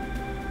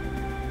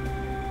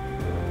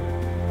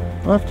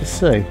 I'll have to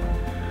see.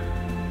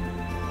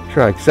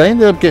 Try, because I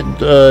ended up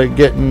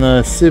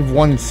getting Civ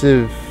 1 and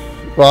Civ...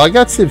 Well, I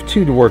got Civ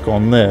 2 to work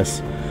on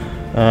this.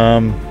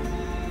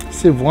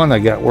 Civ 1 I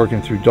got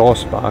working through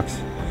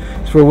DOSBox.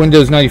 It's for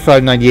Windows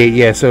 95, 98.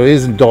 Yeah, so it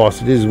isn't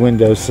DOS. It is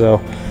Windows,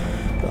 so...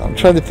 I'm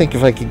trying to think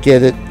if I could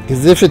get it.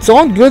 Because if it's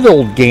on good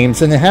old games,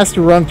 then it has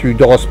to run through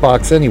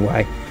DOSBox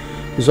anyway.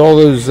 Because all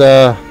those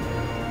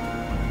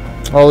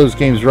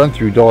games run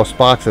through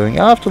DOSBox. I think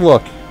I'll have to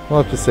look.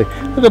 We'll have to see.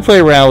 We'll play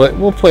around with it.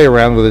 We'll play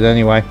around with it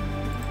anyway.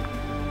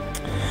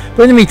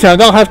 But in the meantime,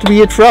 that'll have to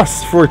be it for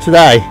us for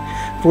today.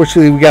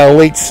 Fortunately, we got a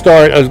late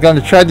start. I was going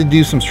to try to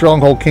do some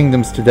Stronghold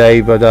Kingdoms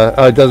today, but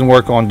it doesn't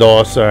work on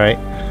DOS. All right.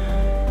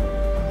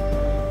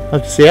 I'll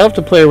have to see. I'll have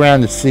to play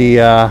around to see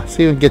if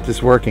we can get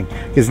this working.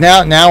 Because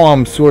now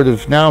I'm sort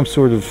of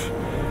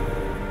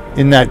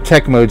in that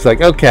tech mode. It's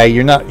like, okay,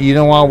 you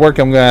don't want to work.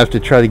 I'm going to have to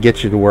try to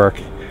get you to work.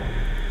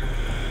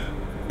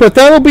 But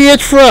that'll be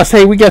it for us.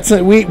 Hey, we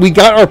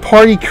got our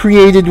party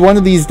created. One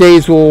of these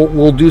days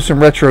we'll do some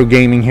retro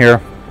gaming here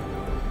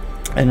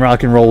and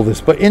rock and roll this.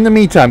 But in the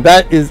meantime,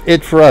 that is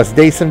it for us.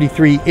 Day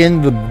 73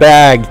 in the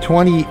bag.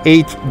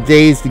 28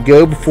 days to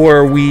go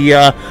before we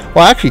well,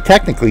 actually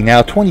technically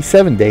now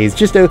 27 days,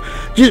 just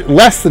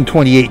less than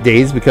 28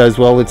 days, because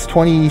well, it's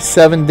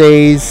 27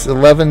 days,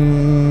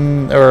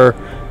 11 or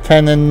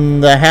 10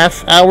 and a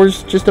half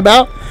hours just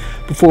about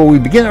before we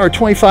begin our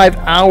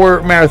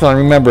 25-hour marathon.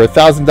 Remember,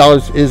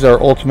 $1,000 is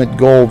our ultimate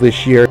goal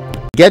this year.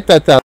 Get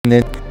that 1,000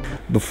 in.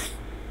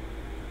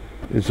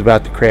 It's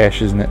about to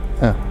crash, isn't it?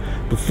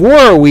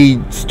 Before we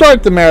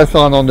start the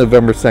marathon on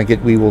November 2nd,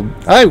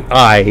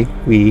 I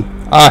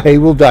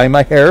will dye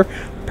my hair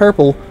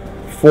purple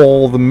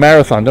for the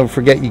marathon. Don't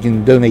forget, you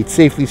can donate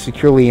safely,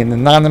 securely, and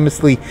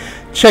anonymously.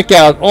 Check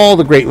out all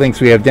the great links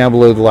we have down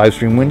below the live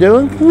stream window,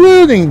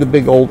 including the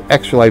big old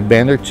Extra Life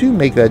banner to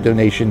make that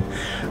donation.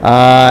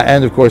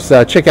 And of course,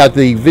 check out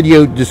the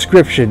video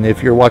description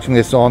if you're watching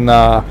this on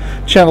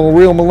channel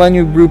Real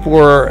Millennium Group,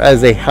 or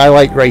as a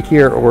highlight right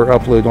here, or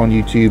upload on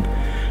YouTube,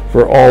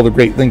 for all the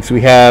great links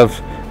we have.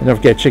 And don't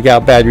forget, check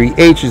out Battery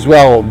H as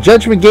well.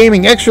 Judgment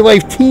Gaming Extra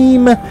Life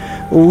Team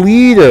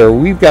Leader.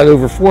 We've got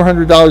over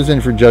 $400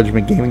 in for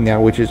Judgment Gaming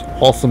now, which is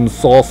awesome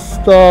sauce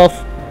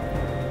stuff.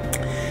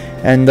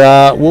 And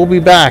we'll be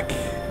back.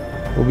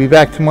 We'll be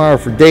back tomorrow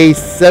for day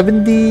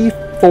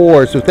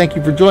 74. So thank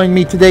you for joining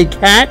me today,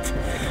 Kat.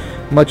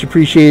 Much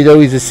appreciated.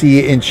 Always to see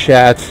you in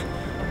chat,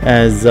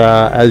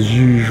 as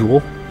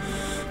usual.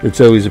 It's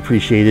always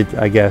appreciated,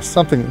 I guess.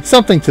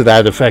 Something to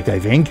that effect, I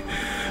think.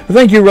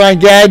 Thank you, Ryan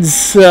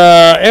Gads,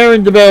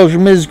 Aaron DeBelge,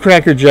 Ms.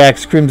 Cracker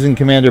Jacks, Crimson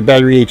Commander,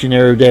 Battery H, and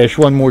Aero Dash.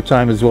 One more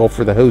time as well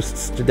for the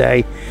hosts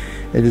today.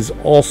 It is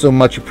also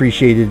much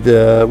appreciated.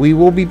 We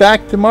will be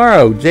back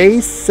tomorrow, day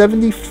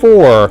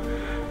 74,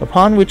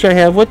 upon which I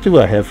have... What do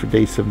I have for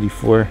day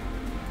 74?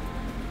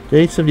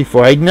 Day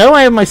 74. I know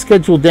I have my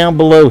schedule down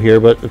below here,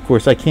 but of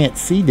course I can't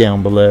see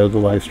down below the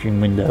live stream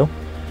window.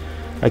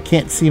 I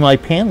can't see my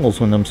panels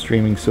when I'm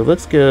streaming, so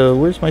let's go.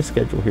 Where's my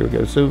schedule? Here we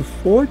go. So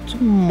for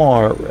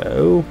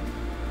tomorrow,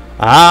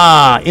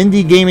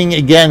 indie gaming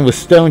again with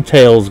Stone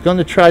Tales. Going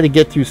to try to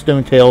get through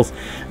Stone Tales.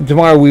 And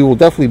tomorrow we will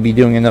definitely be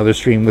doing another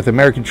stream with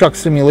American Truck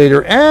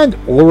Simulator and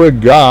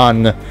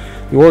Oregon,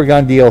 the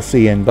Oregon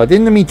DLC in. But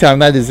in the meantime,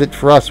 that is it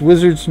for us,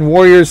 Wizards and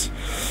Warriors.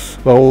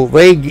 Well,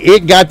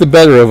 it got the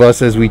better of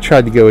us as we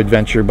tried to go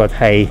adventure, but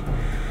hey,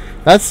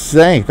 that's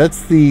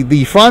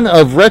the fun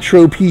of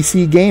retro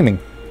PC gaming.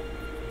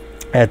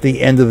 At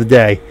the end of the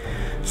day,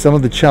 some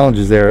of the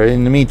challenges there.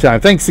 In the meantime,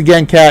 thanks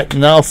again, Kat,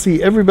 and I'll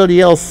see everybody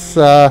else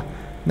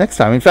next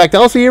time. In fact,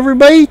 I'll see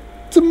everybody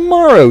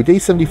tomorrow, day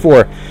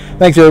 74.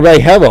 Thanks, everybody.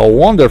 Have a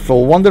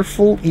wonderful,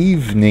 wonderful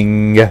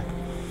evening.